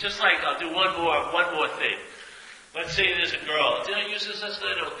 Just like I'll do one more thing. Let's say there's a girl. Did I use this last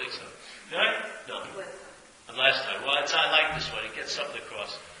night? I don't think so. Did I? No. Last time. Well, I like this one. It gets something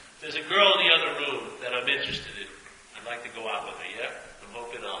across. There's a girl in the other room that I'm interested in. I'd like to go out with her, yeah? I'm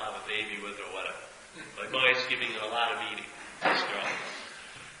hoping I'll have a baby with her or whatever. My mind's giving her a lot of meaning, this girl.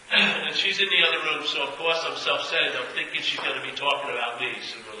 And she's in the other room, so of course I'm self-centered. I'm thinking she's going to be talking about me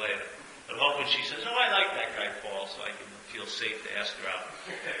sooner or later. I'm hoping she says, oh, I like that guy, Paul, so I can feel safe to ask her out.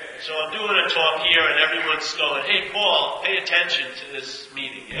 So I'm doing a talk here, and everyone's going, hey, Paul, pay attention to this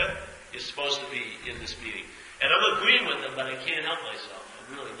meeting, yeah? You're supposed to be in this meeting. And I'm agreeing with them, but I can't help myself.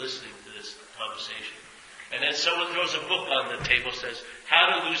 I'm really listening to this conversation. And then someone throws a book on the table, says, How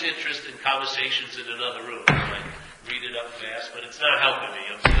to Lose Interest in Conversations in Another Room. So I read it up fast, but it's not helping me.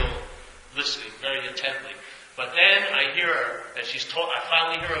 I'm still listening very intently. But then I hear her, and I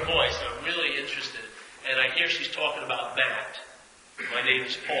finally hear her voice, and I'm really interested. And I hear she's talking about Matt. My name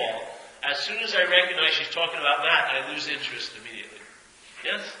is Paul. As soon as I recognize she's talking about Matt, I lose interest immediately.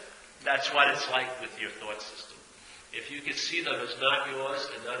 Yes? That's what it's like with your thought system. If you can see them as not yours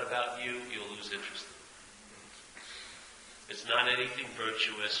and not about you, you'll lose interest. It's not anything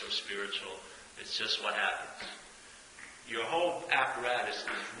virtuous or spiritual. It's just what happens. Your whole apparatus is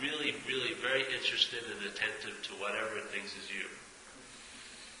really, really very interested and attentive to whatever it thinks is you.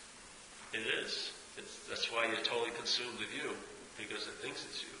 It is. That's why you're totally consumed with you, because it thinks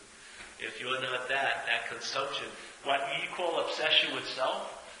it's you. If you're not that consumption, what you call obsession with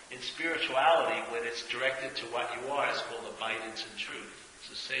self, in spirituality, when it's directed to what you are, is called abidance in truth. It's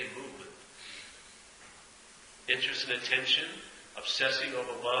the same movement. Interest and attention, obsessing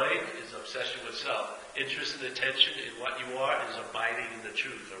over mind, is obsession with self. Interest and attention in what you are is abiding in the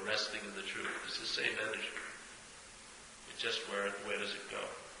truth, or resting in the truth. It's the same energy. It's just where does it go?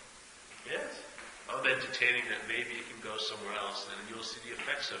 Yes. I'm entertaining that maybe it can go somewhere else, and you'll see the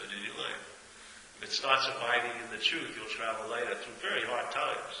effects of it in your life. If it starts abiding in the truth, you'll travel later through very hard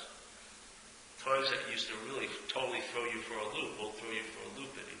times. Times that used to really totally throw you for a loop won't throw you for a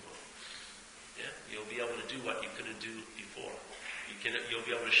loop anymore. Yeah? You'll be able to do what you couldn't do before. You'll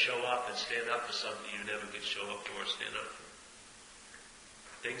be able to show up and stand up for something you never could show up for or stand up for.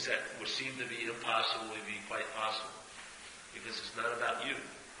 Things that would seem to be impossible will be quite possible. Because it's not about you.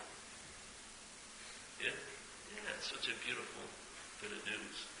 Yeah? Yeah, it's such a beautiful bit of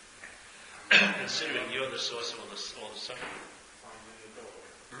news. Considering you're the source of all the suffering.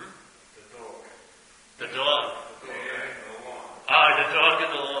 The dog. The dog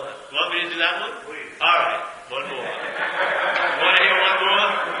and the lawn. You want me to do that one? Please. All right, one more. You want to hear one more?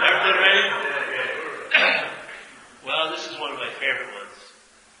 Everyone ready? Well, this is one of my favorite ones.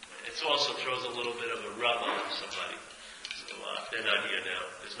 It also throws a little bit of a rub on somebody. So they're not here now.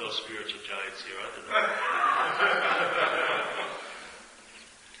 There's no spiritual giants here, are there?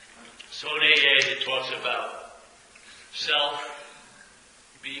 So in AA it talks about self,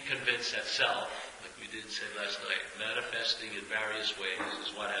 being convinced that self, like we did say last night, manifesting in various ways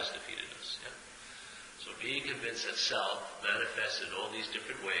is what has defeated us. Yeah? So being convinced that self manifests in all these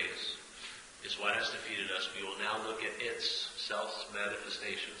different ways is what has defeated us. We will now look at its self's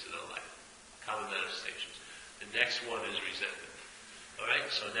manifestations in our life, common manifestations. The next one is resentment. All right,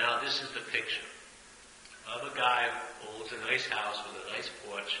 so now this is the picture of a guy who owns a nice house with a nice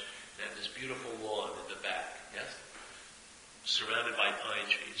porch and this beautiful lawn in the back. Yes? Surrounded by pine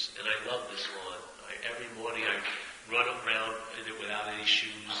trees. And I love this lawn. Every morning I run around in it without any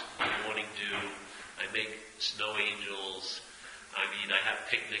shoes, morning dew. I make snow angels. I have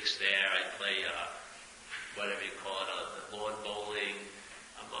picnics there. I play, whatever you call it, lawn bowling.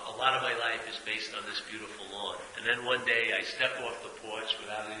 A lot of my life is based on this beautiful lawn. And then one day I step off the porch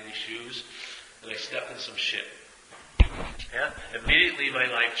without any shoes, and I step in some shit. Yeah? Immediately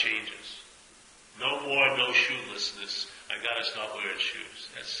my life changes. No more, no shoelessness. I gotta start wearing shoes.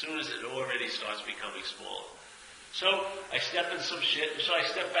 As soon as it already starts becoming smaller. So I step in some shit, so I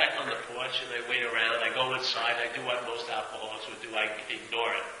step back on the porch and I wait around, I go inside, I do what most alcoholics would do, I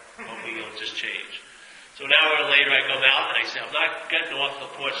ignore it. Hopefully it'll just change. So an hour later I come out and I say, I'm not getting off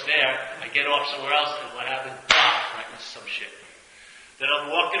the porch there, I get off somewhere else, and what happens? Right into some shit. Then I'm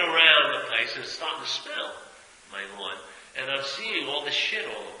walking around the place and it's starting to smell, my lawn, and I'm seeing all this shit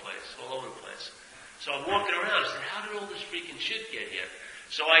all over the place. So I'm walking around, I said, how did all this freaking shit get here?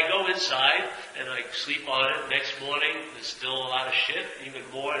 So I go inside, and I sleep on it. Next morning, there's still a lot of shit, even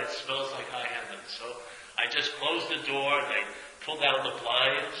more, and it smells like high heaven. So I just close the door, and I pull down the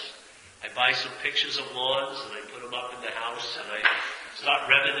blinds. I buy some pictures of lawns, and I put them up in the house, and I start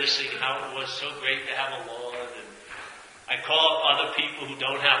reminiscing how it was so great to have a lawn. And I call up other people who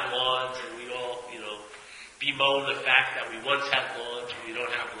don't have lawns, and we all, bemoan the fact that we once had lawns, and we don't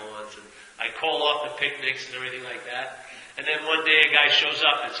have lawns. And I call off the picnics and everything like that. And then one day a guy shows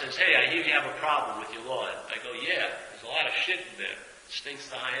up and says, hey, I hear you have a problem with your lawn. I go, yeah, there's a lot of shit in there. It stinks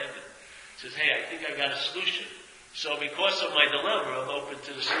to high heaven. He says, hey, I think I got a solution. So because of my dilemma, I'm open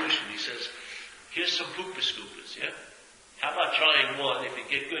to the solution. He says, here's some poopa scoopers, yeah? How about trying one? If you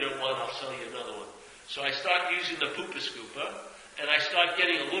get good at one, I'll sell you another one. So I start using the poopa scooper, and I start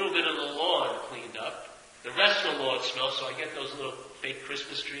getting a little bit of the lawn cleaned up. The rest of the lawn smells, so I get those little fake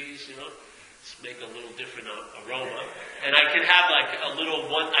Christmas trees, make a little different aroma. And I could have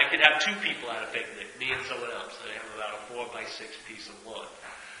I could have two people at a picnic, me and someone else. And I have about a 4x6 piece of lawn.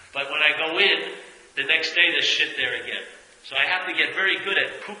 But when I go in, the next day there's shit there again. So I have to get very good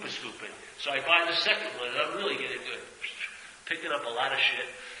at poopa scooping. So I buy the second one, and I'm really getting good. Picking up a lot of shit.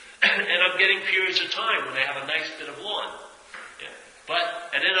 And I'm getting periods of time when I have a nice bit of lawn. Yeah.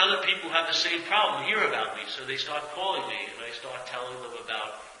 And then other people have the same problem, hear about me. So they start calling me, and I start telling them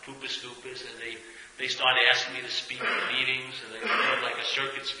about poopa scoopers, and they start asking me to speak at meetings, and I become like a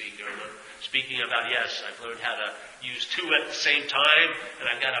circuit speaker. And speaking about, yes, I've learned how to use two at the same time, and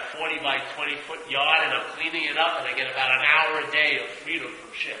I've got a 40 by 20 foot yard, and I'm cleaning it up, and I get about an hour a day of freedom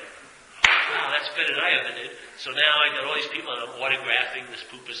from shit. Wow, that's better than I ever did. So now I got all these people, and I'm autographing this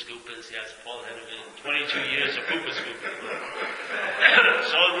Poopa Scoopas. Yes, Paul Henneman, 22 years of Poopa Scoopas.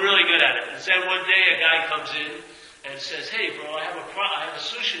 So I'm really good at it. And then one day a guy comes in and says, hey, bro, I have a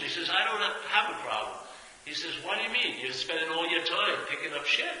solution. He says, I don't have a problem. He says, what do you mean? You're spending all your time picking up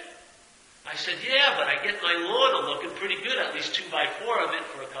shit. I said, yeah, but I get my lawn looking pretty good, at least 2x4 of it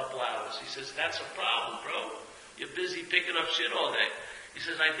for a couple hours. He says, that's a problem, bro. You're busy picking up shit all day. He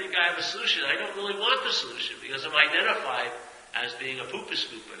says, I think I have a solution. I don't really want the solution because I'm identified as being a Poopa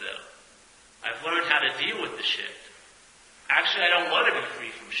Scooper now. I've learned how to deal with the shit. Actually, I don't want to be free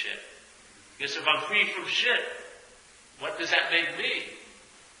from shit. Because if I'm free from shit, what does that make me?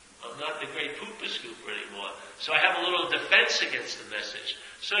 I'm not the great Poopa Scooper anymore. So I have a little defense against the message.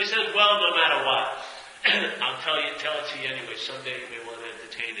 So he says, well, no matter what, I'll tell it to you anyway. Someday you may want to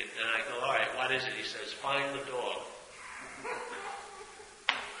entertain it. And I go, all right, what is it? He says, find the dog.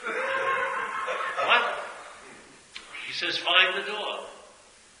 What? He says, find the dog.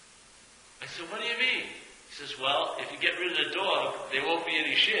 I said, what do you mean? He says, well, if you get rid of the dog, there won't be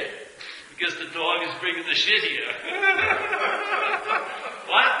any shit. Because the dog is bringing the shit here.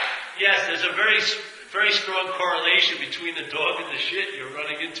 What? Yes, there's a very, very strong correlation between the dog and the shit you're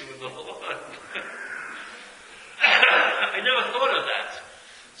running into in the lawn. I never thought of that.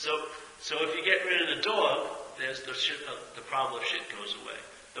 So if you get rid of the dog, there's the problem of shit goes away.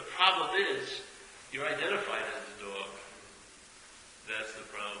 The problem is, you're identified as the dog. That's the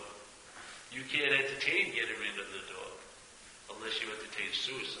problem. You can't entertain getting rid of the dog unless you entertain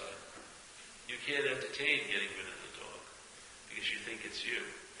suicide. You can't entertain getting rid of the dog because you think it's you.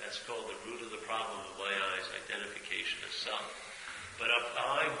 That's called the root of the problem in my eyes, identification as self. But if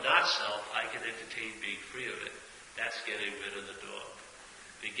I'm not self, I can entertain being free of it. That's getting rid of the dog.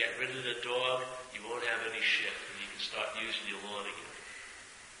 If you get rid of the dog, you won't have any shit, and you can start using your lawn again.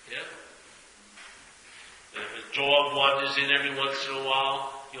 Yeah? And if a dog wanders in every once in a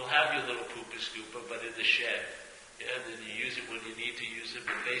while, you'll have your little Poopa Scooper, but in the shed. Yeah, and then you use it when you need to use it,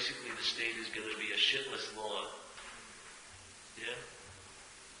 but basically the state is going to be a shitless lawn. Yeah?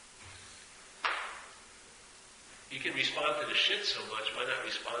 You can respond to the shit so much, why not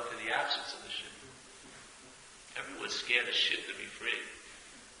respond to the absence of the shit? Everyone's scared of shit to be free.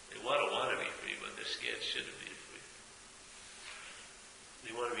 They want to be free, but they're scared shit to be free.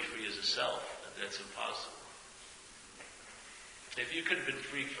 They want to be free as a self, and that's impossible. If you could have been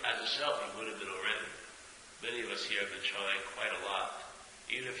free as a self, you would have been already. Many of us here have been trying quite a lot.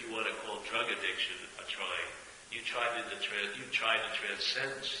 Even if you want to call drug addiction a trying, you tried to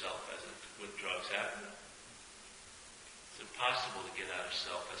transcend self with drugs, haven't you? It's impossible to get out of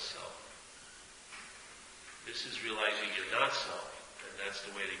self as self. This is realizing you're not self, and that's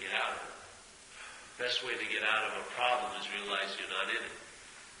the way to get out of it. The best way to get out of a problem is realize you're not in it.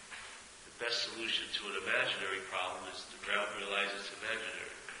 The best solution to an imaginary problem is to realize it's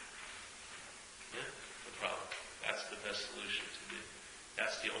imaginary. Yeah? The problem. That's the best solution to me.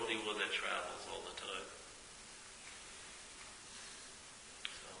 That's the only one that travels all the time.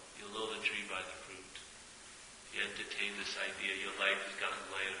 So, you'll know the tree by the fruit. You entertain this idea, your life has gotten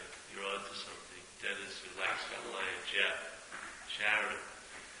lighter. You're onto something. Dennis, your life's gotten lighter. Jeff, Sharon,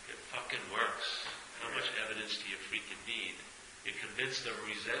 it fucking works. How much evidence do you freaking need? You're convinced of a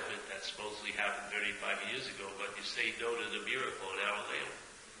resentment that supposedly happened 35 years ago, but you say no to the miracle an hour later.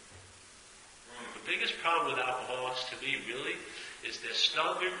 The biggest problem with alcoholics to me, really, is their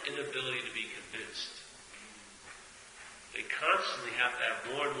stubborn inability to be convinced. They constantly have to have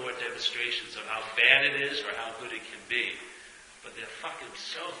more and more demonstrations of how bad it is or how good it can be. But they're fucking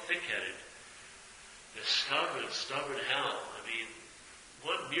so thick-headed. They're stubborn hell. I mean,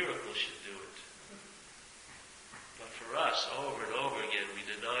 one miracle should do it. But for us, over and over again, we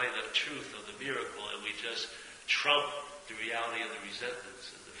deny the truth of the miracle and we just trump the reality of the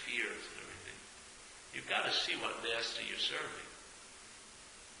resentments and the fears and everything. You've got to see what master you're serving.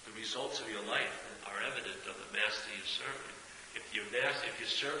 The results of your life are evident of the master you're serving. If you're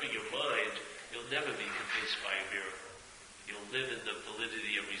serving your mind, you'll never be convinced by a miracle. You'll live in the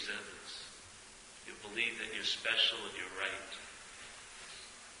validity of resentments. You'll believe that you're special and you're right.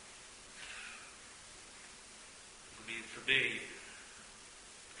 I mean, for me,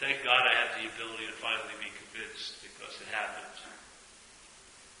 thank God I have the ability to finally be convinced because it happened.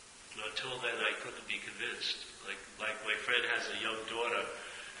 Until then, I couldn't be convinced. Like my friend has a young daughter.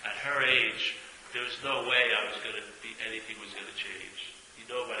 At her age, there was no way anything was going to change.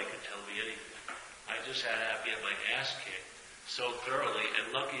 Nobody could tell me anything. I just had to get my ass kicked so thoroughly,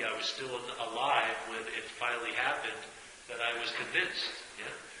 and lucky I was still alive when it finally happened, that I was convinced.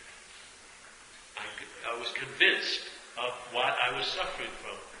 Yeah, I was convinced of what I was suffering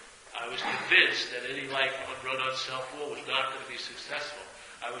from. I was convinced that any life run on self-will was not going to be successful.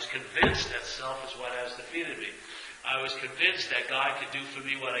 I was convinced that self is what has defeated me. I was convinced that God can do for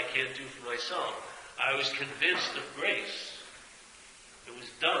me what I can't do for myself. I was convinced of grace. It was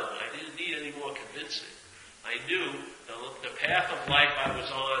done. I didn't need any more convincing. I knew the path of life I was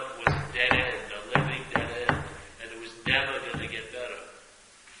on was a dead end, a living dead end, and it was never going to get better.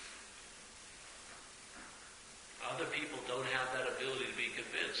 Other people don't have that ability to be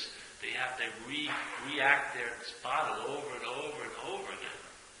convinced. They have to react their bottle over and over and over again.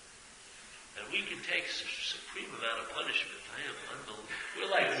 And we can take a supreme amount of punishment. I am unbelievable. We're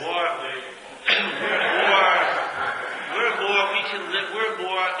like we're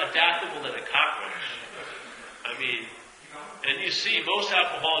more adaptable than a cockroach. I mean, and you see, most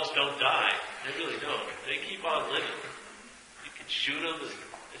alcoholics don't die. They really don't. They keep on living. You can shoot them.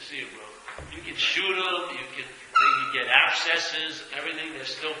 I see it, bro. You can shoot them. They can get abscesses. Everything. They're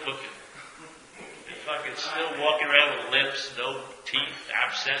still cooking. They're fucking still walking around with lips, no teeth,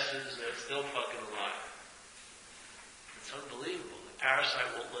 abscesses. They're still fucking alive. It's unbelievable. The parasite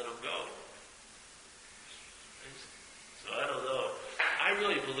won't let them go. So I don't know. I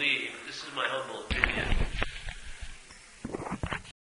really believe, this is my humble opinion,